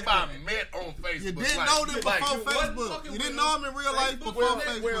you mean by met on Facebook? You didn't know them before Facebook. You didn't know them in real life before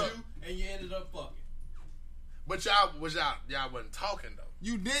Facebook. And you ended up fucking. But y'all wasn't talking though.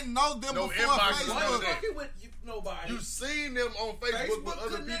 You didn't know them before Facebook. Nobody. You seen them on Facebook with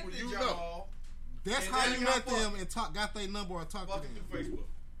other people you know. That's how you met them and got their number or talked to them. Facebook.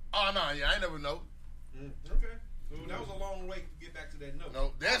 Oh no, I ain't never know. Okay. Well, that was a long way to get back to that note.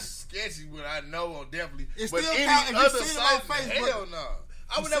 No, that's sketchy. But I know definitely. It but still any count if you other seen them on site, Facebook. hell no.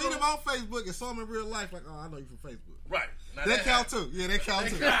 I would never see them on Facebook and saw them in real life. Like, oh, I know you from Facebook. Right. Now that count too. Yeah, that count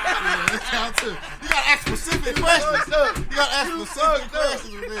too. Yeah, that count too. You gotta ask specific questions. You gotta ask specific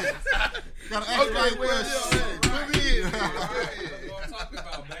questions with this. You gotta ask the right questions. What we talking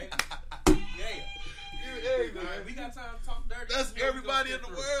about, baby? Yeah. We got time to talk dirty. That's everybody in the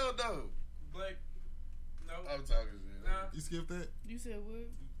world, though. Blake, no. I'm talking shit. Nah. You skipped that? You said what?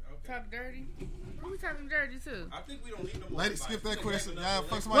 Okay. Talk dirty? Who we talking dirty to? I think we don't need no more. Lady, skip that question. Y'all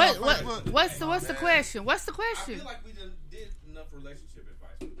fuck somebody on Facebook. What's the question? What's the question? I feel like we did enough relationship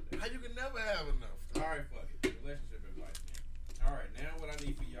advice for today. How you can never have enough? All right, fuck it. Relationship advice. All right, now what I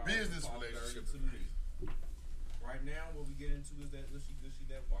need for y'all business is relationship to me. Right now, what we get into is that gushy,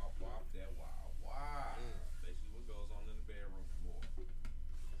 that wop, that wow. Basically, what goes on in the bedroom and more.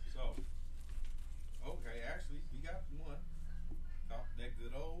 So, okay, actually, we got one. That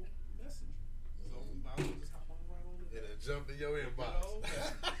good old messenger. So we might as well just hop on right on it. It'll jump in your inbox.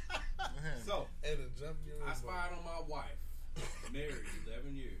 So, it'll jump in your inbox. I spied on my wife. Married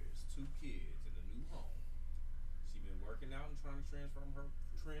 11 years, 2 kids, in a new home. She been working out and trying to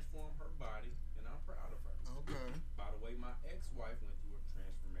transform her body, and I'm proud of her. Okay. By the way, my ex-wife went through a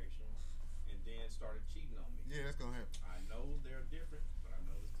transformation and then started cheating on me. Yeah, that's gonna happen. I know they're different, but I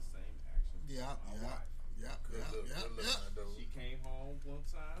know it's the same action. Yeah. She came home one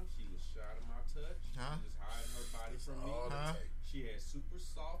time. She was shy of my touch. Huh? She was hiding her body from me. She had super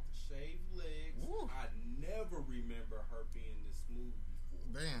soft shaved legs. Woo. I never remember her being this smooth before.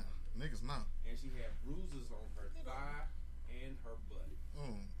 Damn, niggas not. And she had bruises on her thigh and her butt.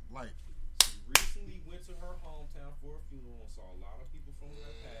 Like. She recently went to her hometown for a funeral and saw a lot of people from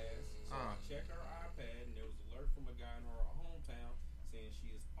her past. So I checked her iPad and there was an alert from a guy in her hometown saying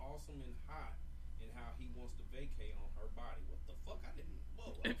she is awesome and hot and how he wants to vacate on her body. What the fuck? I didn't.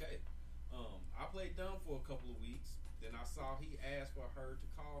 Whoa. Okay. I played dumb for a couple of weeks. Then I saw he asked for her to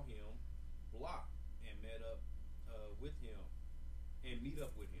call him, block, and met up with him and meet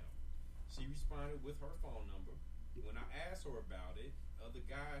up with him. She responded with her phone number. When I asked her about it,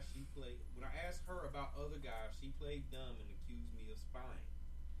 when I asked her about other guys, she played dumb and accused me of spying.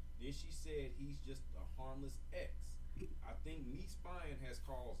 Then she said he's just a harmless ex. I think me spying has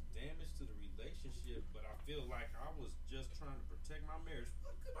caused damage to the relationship, but I feel like I was just trying to protect my marriage.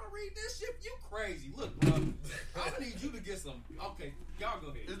 Look, can I read this shit? You crazy. Look, bro, I need you to get some. Okay, y'all go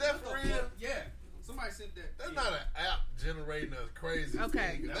ahead. Is that for real? Yeah. Somebody said that. That's not an app generating a crazy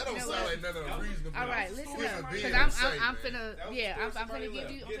thing. That don't sound like nothing reasonable. All right, listen up. Because I'm finna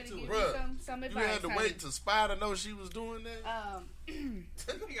give you some advice. You had to wait to spy to know she was doing that? You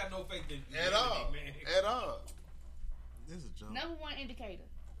got no faith in at all. Man. At all. This is a joke. Number one indicator.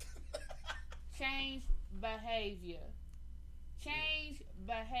 Change behavior. Change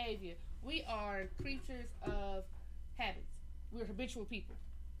behavior. We are creatures of habits. We're habitual people.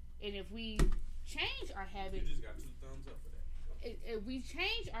 And if we change our habit, you just got 2 thumbs up for that. If we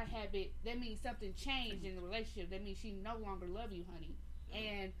change our habit, that means something changed in the relationship. That means she no longer love you, honey.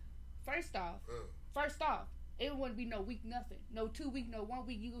 And first off, it wouldn't be no week nothing. No 2 week, no 1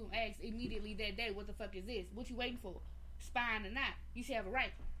 week. You gonna ask immediately that day, what the fuck is this? What you waiting for? Spying or not? You should have a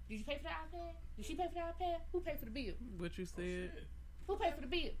right. Did you pay for the iPad? Did she pay for the iPad? Who paid for the bill? What you said. Who paid for the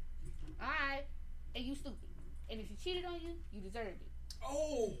bill? Alright. And you stupid. And if she cheated on you, you deserved it.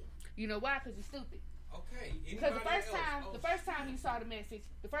 Oh. You know why? Because you're stupid. Okay. Because the first time you saw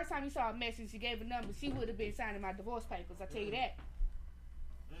a message, she gave a number, she would have been signing my divorce papers. I tell you that.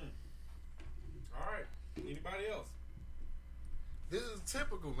 All right. Anybody else? This is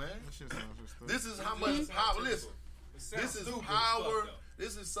typical, man. This is how much power. Listen, this is power.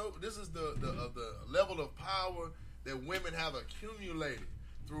 This is the level of power that women have accumulated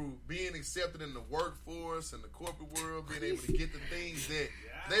through being accepted in the workforce and the corporate world, being able to get the things that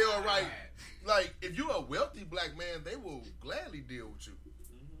they are right. Like, if you're a wealthy black man, they will gladly deal with you.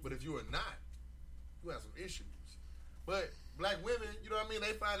 But if you are not, you have some issues. But black women, you know what I mean,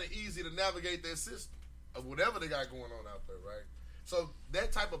 they find it easy to navigate their system of whatever they got going on out there, right? So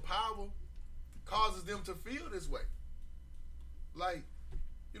that type of power causes them to feel this way. Like,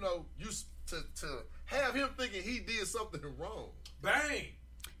 you know, to have him thinking he did something wrong. Bang!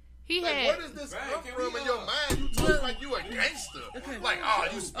 Where does this come from in your mind? You talk like you a gangster. Like, oh,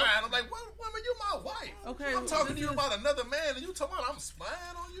 you spying. I'm like, what, woman, you my wife. Okay, I'm talking to you about another man, and you talking about I'm spying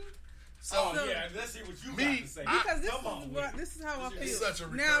on you? So, yeah, let's see what you got to say. Because this is how I feel. Such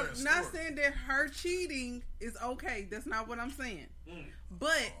a now, story. not saying that her cheating is okay. That's not what I'm saying.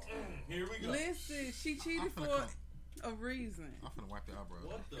 But, here we go. Listen, she cheated for a reason. I'm finna wipe your eyebrows.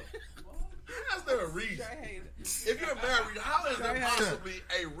 What the fuck? How is there a reason? If you're married, how is there possibly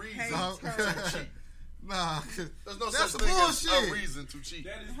a reason to cheat? Nah, there's no that's such thing bullshit. as a reason to cheat.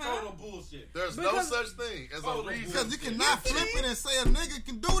 That is total bullshit. There's no such thing as a reason. Because you cannot flip it and say a nigga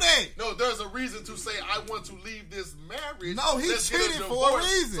can do that. No, there's a reason to say I want to leave this marriage. No, he cheated for a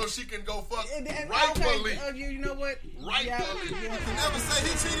reason. So she can go fuck rightfully. You know what? Rightfully. You can never say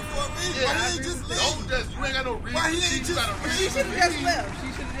he cheated for a reason. Yeah, Why he ain't just leave? You ain't got no reason. Why he ain't just She should have just left. She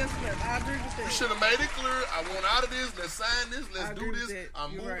should have just left. I agree with that. You should have made it clear. I want out of this. Let's sign this. Let's do this.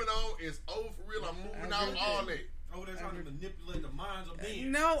 I'm You're moving on. It's over for real. I'm moving out. All that. Oh, they're trying to manipulate the minds of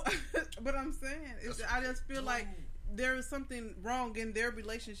men. No, but I'm saying, I just feel like there is something wrong in their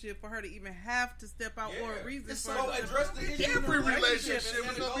relationship for her to even have to step out or a reason for her to address the issue. Every relationship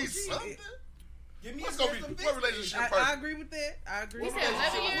is going to be something. Give me What's going to be what relationship I agree with that. I agree with that.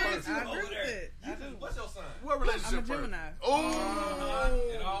 I agree with that. What's your sign? What relationship? I'm a Gemini.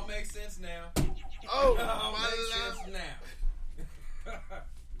 Oh. It all makes sense now. Oh, it all makes sense now.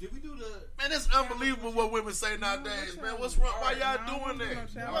 Did we do the... Man, it's unbelievable what women say nowadays, man. What's wrong? Why y'all doing that?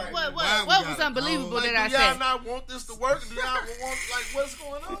 What was unbelievable that I said? Do y'all not want this to work? Do y'all want, like, what's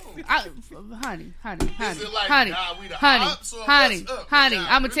going on? Honey, I'm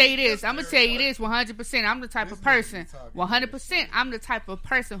gonna tell you this. 100%. I'm the type of person. 100%. I'm the type of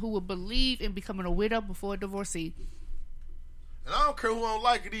person who will believe in becoming a widow before a divorcee. And I don't care who don't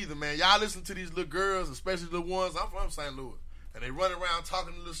like it either, man. Y'all listen to these little girls, especially the ones. I'm from St. Louis. And they run around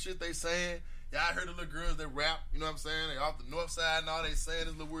talking the little shit they saying. Y'all heard the little girls that rap, you know what I'm saying? They off the north side and all they saying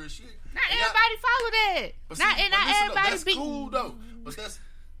is little weird shit. Not everybody follow that. Not everybody that's cool though. But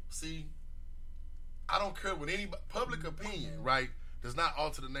I don't care what any public opinion, right? does not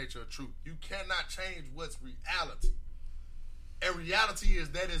alter the nature of truth. You cannot change what's reality. And reality is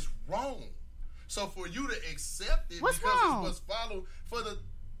that it's wrong. So for you to accept it What's because wrong? it's what's followed for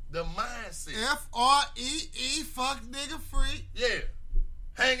the mindset. FREE, fuck nigga free. Yeah.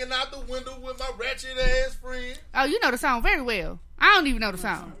 Hanging out the window with my ratchet ass friend. Oh, you know the song very well. I don't even know the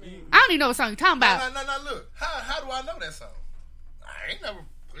song. I don't even know what song you're talking about. No, look. How do I know that song? I ain't never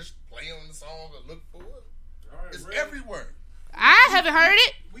pushed play on the song or look for it. Right, It's Ray. everywhere. I haven't heard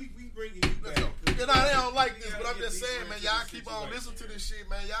it. We bringing you back. You know, they don't like this, but I'm just saying, man, y'all keep on listening to this shit,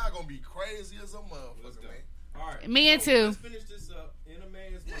 man. Y'all gonna be crazy as a motherfucker, man. All right. Me too. Let's finish this up. In a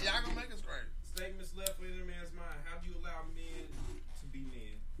man's mind. Y'all gonna make us crazy. Statements left in a man's mind. How do you allow men to be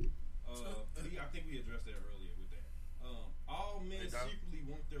men? I think we addressed that earlier with that. All men secretly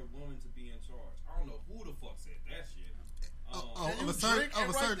want their woman to be in charge. I don't know who the fuck said that shit. Of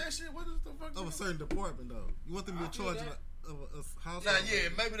a certain department though. You want them to be in charge of a household. Nah, yeah,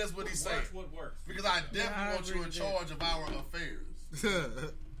 maybe that's what he's saying. What works? Because I definitely want you in charge of our affairs,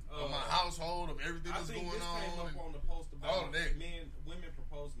 of my household, of everything that's going I think this came on. up on the post all about of that. women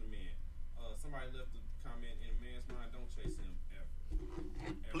proposing to men. Somebody left a comment in a man's mind: don't chase him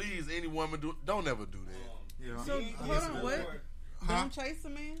ever. Please, any woman, don't ever do that. Yeah. So hold on, what? Don't chase a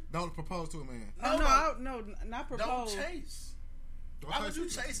man? Don't propose to a man. No, not propose. Don't chase. Why would you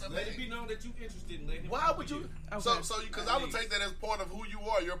chase a man? Let it be known that you're interested in letting him. Why would you? Okay. So because I would take that as part of who you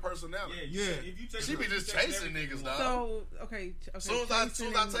are, your personality. Yeah. If you chase She be just chasing niggas, dog. So okay. Soon as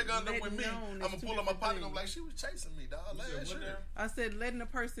I take her under with me, I'm I'm gonna pull up my pocket and I'm like, she was chasing me, dog. Last year. I said letting a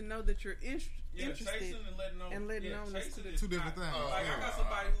person know that you're interested chasing and letting know. and letting know that's chasing two different things. Like I got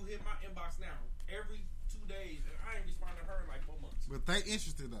somebody who hit my inbox now every 2 days, and I ain't responding to her in like 4 months. But they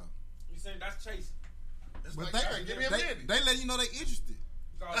interested though. You saying that's chasing? It's But like, hey, give me a minute. they let you know they interested.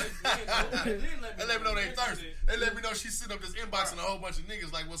 So they They let me know they thirsty. They let me know she's sitting up this inbox and a whole bunch of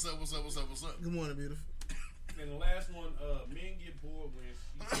niggas like, what's up? Good morning, beautiful. And the last one, men get bored when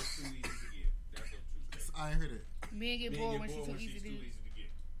she's too easy to get. That's a true statement. I ain't heard it. Men get bored when she's too easy to get.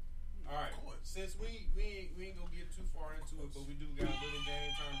 All right, since we ain't gonna get too far into it, but we do got a little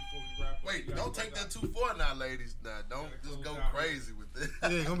game time before we wrap up. Wait, don't take that too far now, ladies. Now, don't just go crazy with this.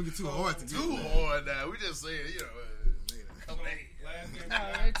 Yeah, gonna get too hard to Too get. hard now. We just saying, come on. Last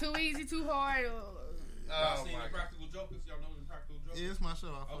game. Too easy, too hard. Y'all seen the Practical Jokers? Y'all know the Practical Jokers? Yeah, it's my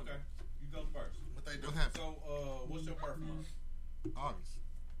show. Okay, you go first. What they do? What happened? So, what's your birth month? August.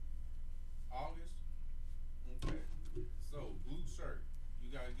 August? Okay. So, blue shirt.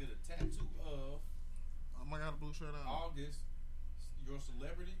 You gotta get a tattoo of I got a blue shirt on. August, your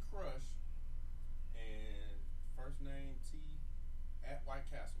celebrity crush, and first name T at White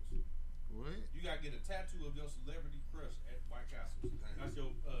Castles. What? You gotta get a tattoo of your celebrity crush at White Castles. That's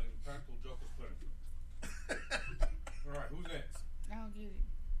your Practical Jokers punishment. Alright, who's next? I don't get it.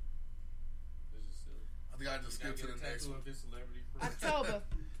 This is silly. I think I just You gotta skipped to get the a next tattoo one. of his celebrity crush. October.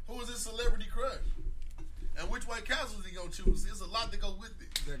 Who is his celebrity crush? And which White Castle is he gonna choose? There's a lot that goes with it.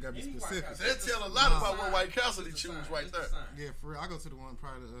 That gotta be Any White specific. Castle. That tell a lot about what White Castle he It's a choose sign. right It's a there. sign. Yeah, for real. I go to the one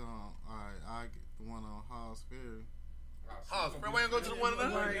probably. Alright, I get the one on Hall's Ferry. Oh, Fred, why you go to the one of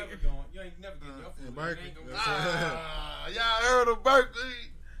them? You ain't never getting your food. in Berkeley. Y'all heard of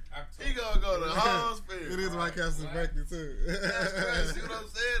Berkeley? October. He gonna go to Hall's Ferry. It is White Castle in Berkeley too. That's crazy. See what I'm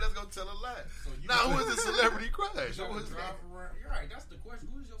saying? That's gonna tell a lot. So you Now, gotta- who is the celebrity crush? You Who gotta is drive that? around. You're right. That's the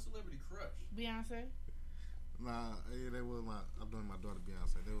question. Who is your celebrity crush? Beyonce. Nah, yeah, that was I'm doing my daughter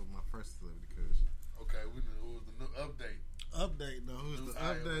Beyonce. That was my first celebrity crush. Okay, who was the new update? Update though. Who's New the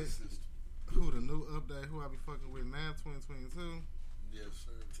iOS update? system. Who the new update? Who I be fucking with now? 2022. Yes,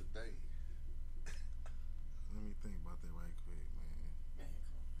 sir. Today. Let me think about that right quick, man.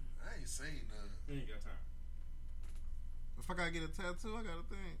 I ain't saying nothing. You ain't got time. If I gotta get a tattoo, I gotta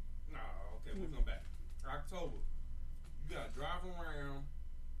think. No, okay, we'll come back. October. You gotta drive around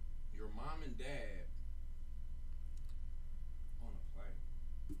your mom and dad on a plane.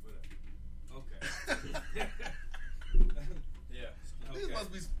 Whatever. Okay. Yeah. These Okay.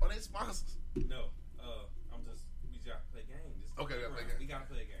 must be. Are they sponsors? No. We gotta play games. This is Okay, we gotta play playground. games. We gotta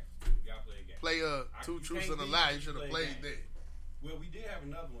play a game. We gotta play a game. Play Two You Truths can't and a leave Lie. until You should have play a played game. that. Well, we did have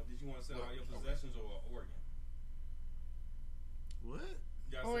another one. Did you want to sell all your Okay. possessions or Oregon? What?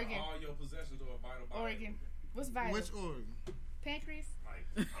 You gotta Oregon. sell all your possessions or a vital body. Oregon. What's vital? Which Oregon? Pancreas? Like,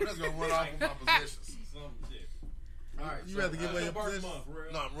 I'm just gonna run off with my possessions. some shit. All right. You rather give away your birth possessions? month,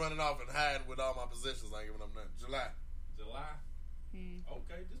 real? No, I'm running off and hiding with all my possessions. I ain't giving them nothing. July. July.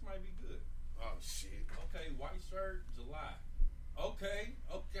 Okay, this might be good. Oh shit. Okay, white shirt, July. Okay.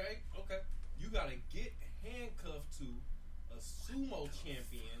 You gotta get handcuffed to a sumo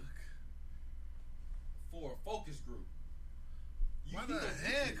champion for a focus group. Why the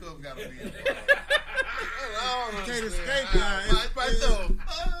handcuff gotta be involved? You can't escape now.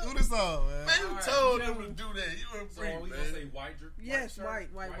 Do this all, man. Man, you told them to do that. You were So are we gonna say white? Yes, white.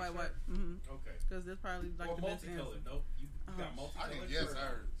 Mm-hmm. Okay. Because that's probably like Or the best answer. multicolored. Nope. You got multicolored Yes, shirts.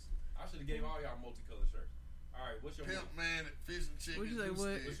 sir. I should have gave all y'all multicolored shirts. All right, what's your Pimp month? man, fish and chicken. What'd you say, goose what?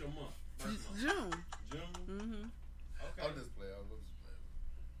 steak. What's your month? First month. June. June. Mm-hmm. Okay. I'll just play. And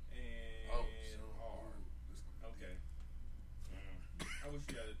Oh, R. Okay. I wish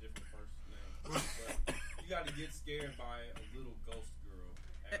you had a different first name, but you got to get scared by a little ghost girl.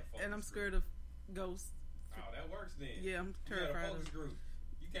 At a focus And I'm scared group. of ghosts. Oh, that works then. Yeah, I'm You got a terrified focus of. group.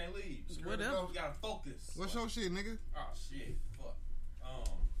 You can't leave. Whatever. You gotta focus. What's your shit, nigga? Oh shit. Fuck.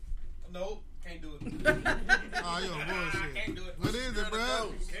 Nope. Can't do it. Oh, you on I bullshit. can't do it. What is it,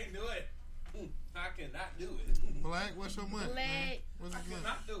 bro? Can't do it. I cannot do it. Black, what's your month? man? Black. What's I his month?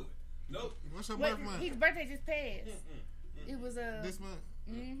 cannot do it. Nope. What's your What, birth month? his birthday just passed. It was This month?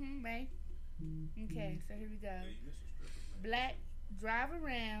 May. Okay, so here we go. Yeah, you missed a stripper, man. Black drive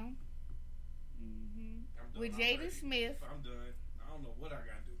around. I'm done With already. Jaden Smith. I'm done. I don't know what I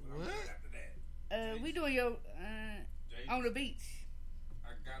gotta do. But I'm What? done after that. We doing your Jaden, on the beach. I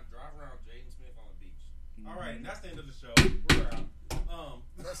gotta drive around Jaden Smith on the beach. All right, and that's the end of the show. We're out.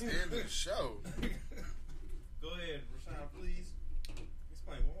 That's the end of the show. Go ahead, Rashawn, please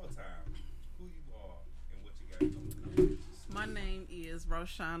explain one more time who you are and what you got going on. My name is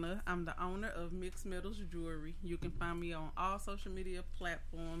Roshana. I'm the owner of Mixed Metals Jewelry. You can find me on all social media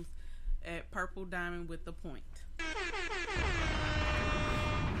platforms at Purple Diamond with the Point.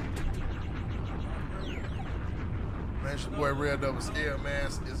 Man, it's your boy Rell2Scale, man.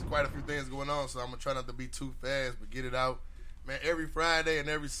 It's quite a few things going on, so I'm going to try not to be too fast, but get it out. Man, every Friday and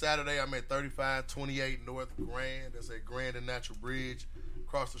every Saturday, I'm at 3528 North Grand. That's at Grand and Natural Bridge.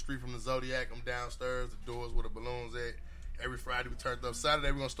 Across the street from the Zodiac. I'm downstairs, the doors where the balloons at. Every Friday, we turned up.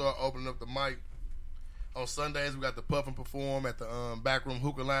 Saturday, we're going to start opening up the mic. On Sundays, we got the Puff and Perform at the Backroom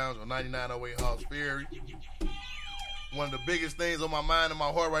Hookah Lounge on 9908 Hawks Ferry. One of the biggest things on my mind and my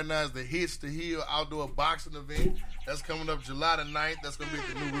heart right now is the Hits to Heal outdoor boxing event. That's coming up July the 9th. That's going to be at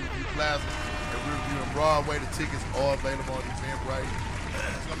the new Riverview Plaza at Riverview and Broadway. The tickets are available on Eventbrite.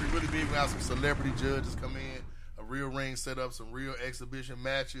 It's going to be really big. We have some celebrity judges come in, a real ring set up, some real exhibition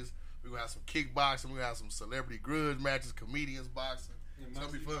matches. We're going to have some kickboxing. We're going to have some celebrity grudge matches, comedians boxing. It's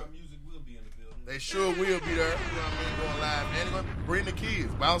going to be fun. Music will be in the building. They sure will be there. You know what I mean? Going live. And they're going to bring the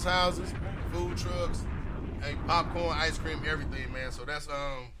kids. Bounce houses, food trucks, hey, popcorn, ice cream, everything, man. So that's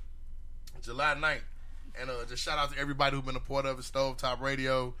July 9th. And just shout out to everybody who's been a part of it. Stovetop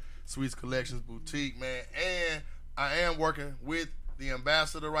Radio, Sweets Collections Boutique, man. And I am working with the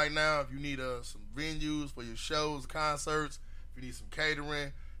ambassador right now. If you need some venues for your shows, concerts, if you need some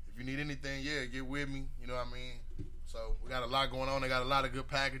catering, if you need anything, yeah, get with me. You know what I mean? So we got a lot going on. They got a lot of good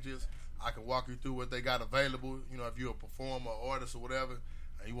packages. I can walk you through what they got available. You know, if you're a performer, artist, or whatever,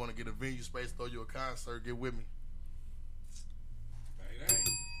 and you want to get a venue space, throw you a concert, get with me. Hey.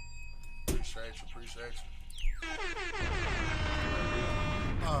 Appreciate you.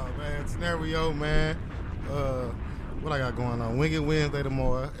 Oh, man, scenario, man. What I got going on? Winged Wednesday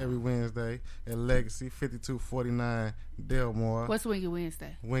tomorrow, every Wednesday at Legacy, 5249 Delmore. What's Winged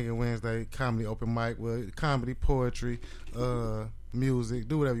Wednesday? Winged Wednesday, comedy open mic, comedy, poetry, music,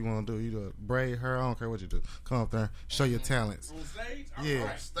 do whatever you want to do. You do braid hair, I don't care what you do. Come up there, show your talents. On stage? Yeah,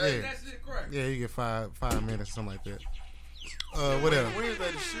 Right. yeah. That's it, correct. Yeah, you get 5 minutes, something like that. What else?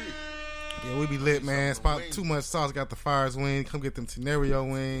 Wednesday the shit. Yeah, we be lit, man. Spot too much sauce. Got the Fires wings. Come get them Tenario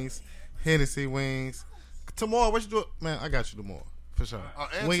wings, Hennessy wings. Tomorrow, what you do? Man, I got you tomorrow for sure.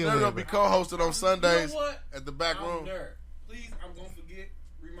 And Wing it Scenario with be me. co-hosted on Sundays You know what? at the back room. I'm there. Please, I'm gonna forget.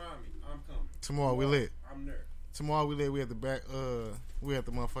 Remind me. I'm coming. Tomorrow we lit. I'm there. Tomorrow we lit. We at the back. We at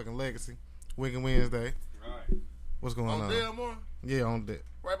the motherfucking Legacy. Winged Wednesday. Right. What's going On on? Delmore? Yeah, on that.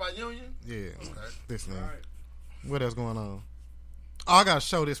 Right by Union? Yeah. Okay. This man. All right. What else going on? Oh, I got a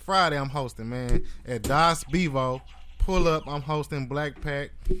show this Friday. I'm hosting, man, at Das Bevo. Pull up. I'm hosting Black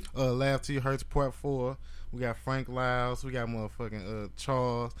Pack. Laugh Till You Hurts Part 4. We got Frank Lyles. We got motherfucking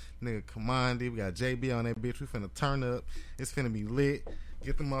Charles. Nigga Commandi. We got JB on that bitch. We finna turn up. It's finna be lit.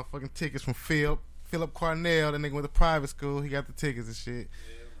 Get the motherfucking tickets from Philip Cornell. That nigga went to private school. He got the tickets and shit.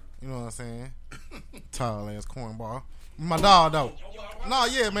 You know what I'm saying? Tall ass cornball. My dog though. No,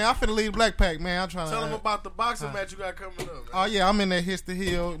 yeah, man. I finna leave Black Pack, man. I'm trying to Tell them about the boxing match you got coming up, man. Oh yeah, I'm in that Hits the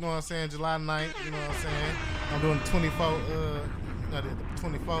Hill, you know what I'm saying, July 9th, you know what I'm saying. I'm doing the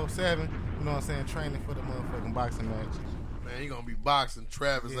 24/7, you know what I'm saying, training for the motherfucking boxing match. Man, he gonna be boxing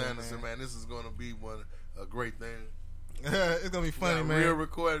Travis Yeah, Anderson, man. This is gonna be a great thing. It's gonna be funny, man. Real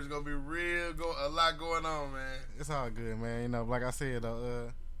recording. It's gonna be a lot going on, man. It's all good, man. You know, like I said,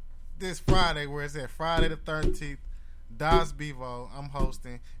 this Friday, where it's at, Friday the 13th, Das Bevo. I'm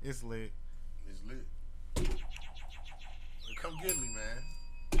hosting. It's lit. It's lit. Come get me, man.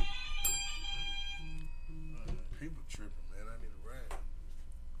 People tripping, man. I need a ride.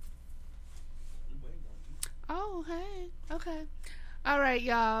 Oh, hey. Okay. All right,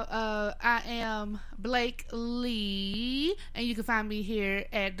 y'all. I am Blake Lee, and you can find me here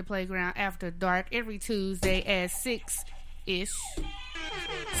at the Playground After Dark every Tuesday at 6-ish.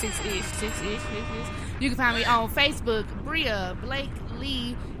 6-ish. You can find me on Facebook, Bria Blake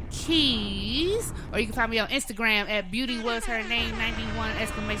Lee Keys, or you can find me on Instagram at Beauty Was Her Name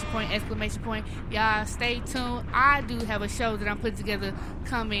 91 ! Y'all stay tuned. I do have a show that I'm putting together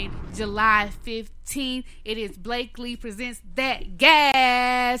coming July 15th. It is Blake Lee Presents That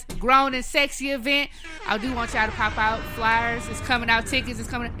Gas Grown and Sexy event. I do want y'all to pop out flyers. It's coming out, tickets. It's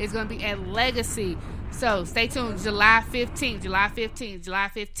coming. It's going to be at Legacy. So stay tuned. July 15th. July 15th.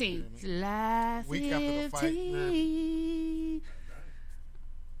 Week after the fight, man.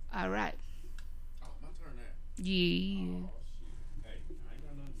 All right. Oh, my turn now. Yeah. Oh, shit. Hey, I ain't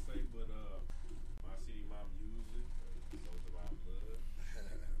got nothing to say, but my city mom used it. Sold of our blood.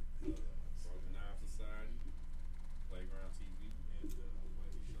 Organized Society, Playground TV, and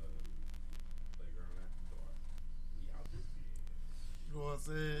Playground AfterDark. We out this bitch. You know what I'm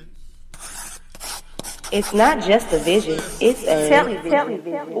saying? It's not just a vision, it's a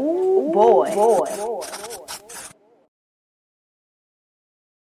television. Ooh, boy.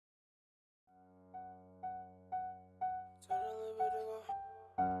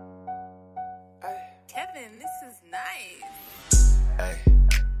 Kevin, this is nice. Ay,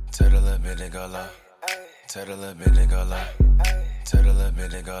 tell the little bit to go low. Tell the little bit to go low. Tell the little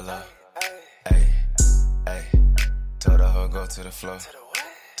bit to go low. Ay, told the hoe go to the floor.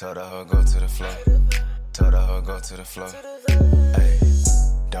 Told the hoe go to the floor. Told the hoe go to the floor. Ay,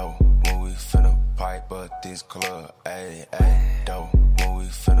 dope, when we finna pipe up this club. Ay, dope, when we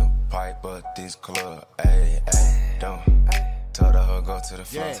finna pipe up this club. Ay, dope. Told the hoe go to the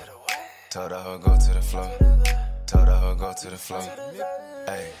floor. Told the hoe go to the floor. Told the hoe go to the floor.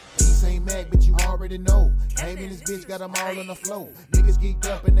 Ay. These ain't Mac, but you already know. Came in this bitch, got them all on the floor. Niggas geeked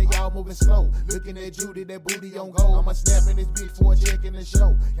up and they all moving slow. Looking at Judy, that booty on gold. I'ma snap in this bitch for a check in the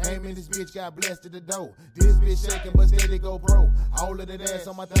show. Came in this bitch, got blessed at the door. This bitch shaking, but steady go bro. All of that ass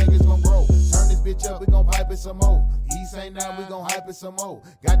on my thing is gon' grow. Turn this bitch up, we gon' pipe it some more. East ain't now, we gon' hype it some more.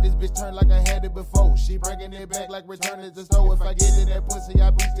 Got this bitch turned like I had it before. She bringing it back like return it to store. If I get in that pussy,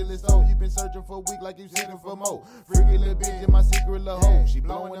 I beat till it's over. You been searching for a week like you seeking for more. Freaky little bitch in my secret little hole. She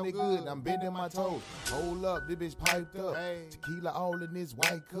blowing it good, I'm bending my toes. Hold up, this bitch piped up. Tequila all in this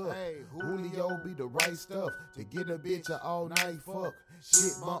white cup. Julio be the right stuff to get a bitch a all night fuck.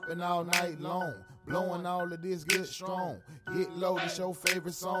 Shit bumping all night long. Blowing all of this good strong. Get low, this your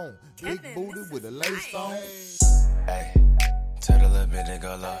favorite song. Big booty with a lace on. Ay, tell the little bit to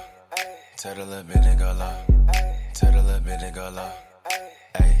go low. Tell the little bit to go low. Tell the little bit to go low.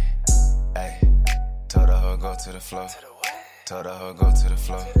 Ay, told the hoe go to the floor. Told the hoe go to the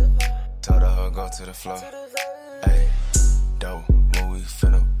floor. Told the hoe go to the floor. Ay, dope, when we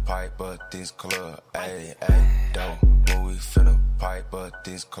finna pipe up this club. Ay, dope, when we finna pipe up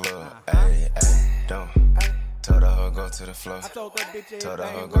this club. Ay, dope. Told the hoe go to the floor. Told the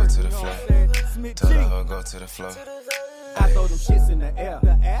hoe go to the floor. Told the hoe go to the floor. I throw them shits in the air.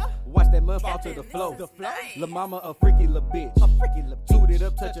 Watch that mud fall to the floor. La mama a freaky little bitch. Tooted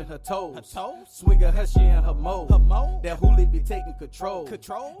up, touching her toes. Swinging her, she in her mode. That hoolie be taking control.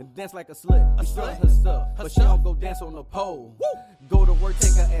 And dance like a slut. I'm strutting her stuff, but she don't go dance on the pole. Go to work,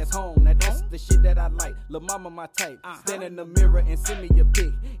 take her ass home. Now that's the shit that I like. La mama my type. Stand in the mirror and send me your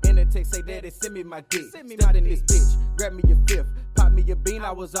pic. In the text say daddy, send me my dick. Start in this bitch, grab me your fifth. Pop me a bean,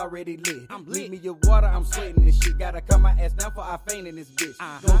 I was already lit. Leave me your water, I'm sweating this shit. Gotta cut my ass down for I faint in this bitch.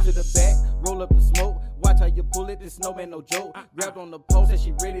 Go to the back, roll up the smoke. Watch how you pull it, this snowman no joke. Grabbed on the post and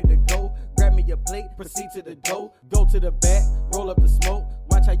she ready to go. Grab me a plate, proceed to the dough. Go to the back, roll up the smoke.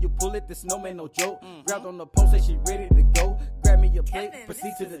 Watch how you pull it, this snowman no joke. Grabbed on the post and she ready to go. Grab me a plate,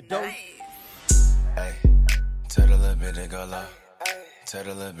 proceed to the dough. Ay, tell the little bit to go low. Tell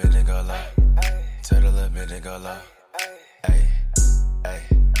the little bit to go low. Tell the little bit to go low. Ay,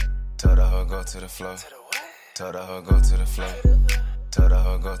 told the hoe go to the floor. Told the hoe go to the floor. Told the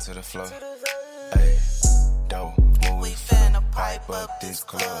hoe go to the floor. Ay, dope, when we finna pipe up this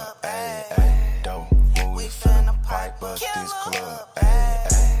club. Ay, dope, when we finna pipe up this club.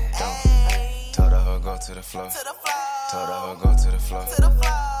 Ay, dope. Told the hoe go to the floor. Told the hoe go to the floor.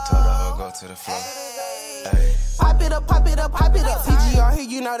 Told the hoe go to the floor. Ay. Pipe it up, pipe it up, pipe it up. TGR here,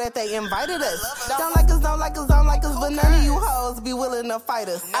 you know that they invited us. Don't like us, don't like us, don't like us, but none of you hoes be willing to fight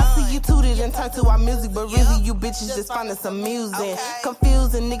us. I see you tooted and turn to our music, but really you bitches just find us amusing.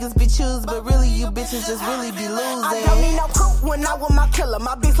 Confusing niggas be choosing, but really you bitches just really be losing. I don't need no crew when I with my killer.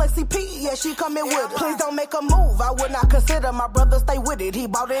 My bitch like CP, yeah, she coming with it. Please don't make a move, I would not consider. My brother stay with it, he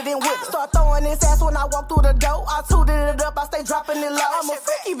bought it in with it. Start throwing his ass when I walk through the door. I tooted it up, I stay dropping it low. I'm a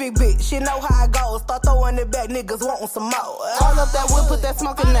freaky big bitch, you know how it goes. Start throwing it back, niggas wanting some more. All up that wood, put that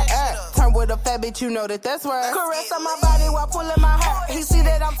smoke in the air. Turn with a fat bitch, you know that that's right. Caress on my body while pulling my hair. He see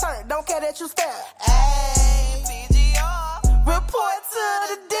that I'm turned, don't care that you stare. Ayy, PGR, report to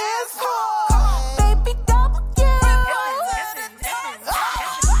the dance floor. Baby double,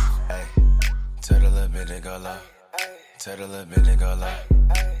 Hey, tell the little bit to go low. Tell the little bit to go low.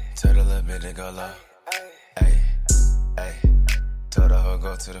 Tell the little bit to go low. Hey, hey, tell the hoe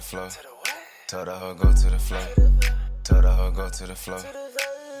go to the floor. Tell the hoe go to the floor. Tell the hoe go to the floor.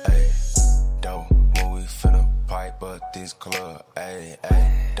 Hey, don't move, we finna pipe up this club. Hey,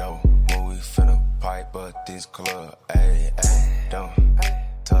 hey, don't move, we finna pipe up this club. Hey, hey, don't.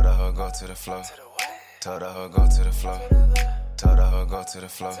 Tell the hoe go to the floor. Tell the hoe go to the floor. Tell the hoe go to the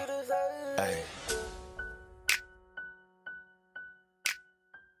floor. Hey.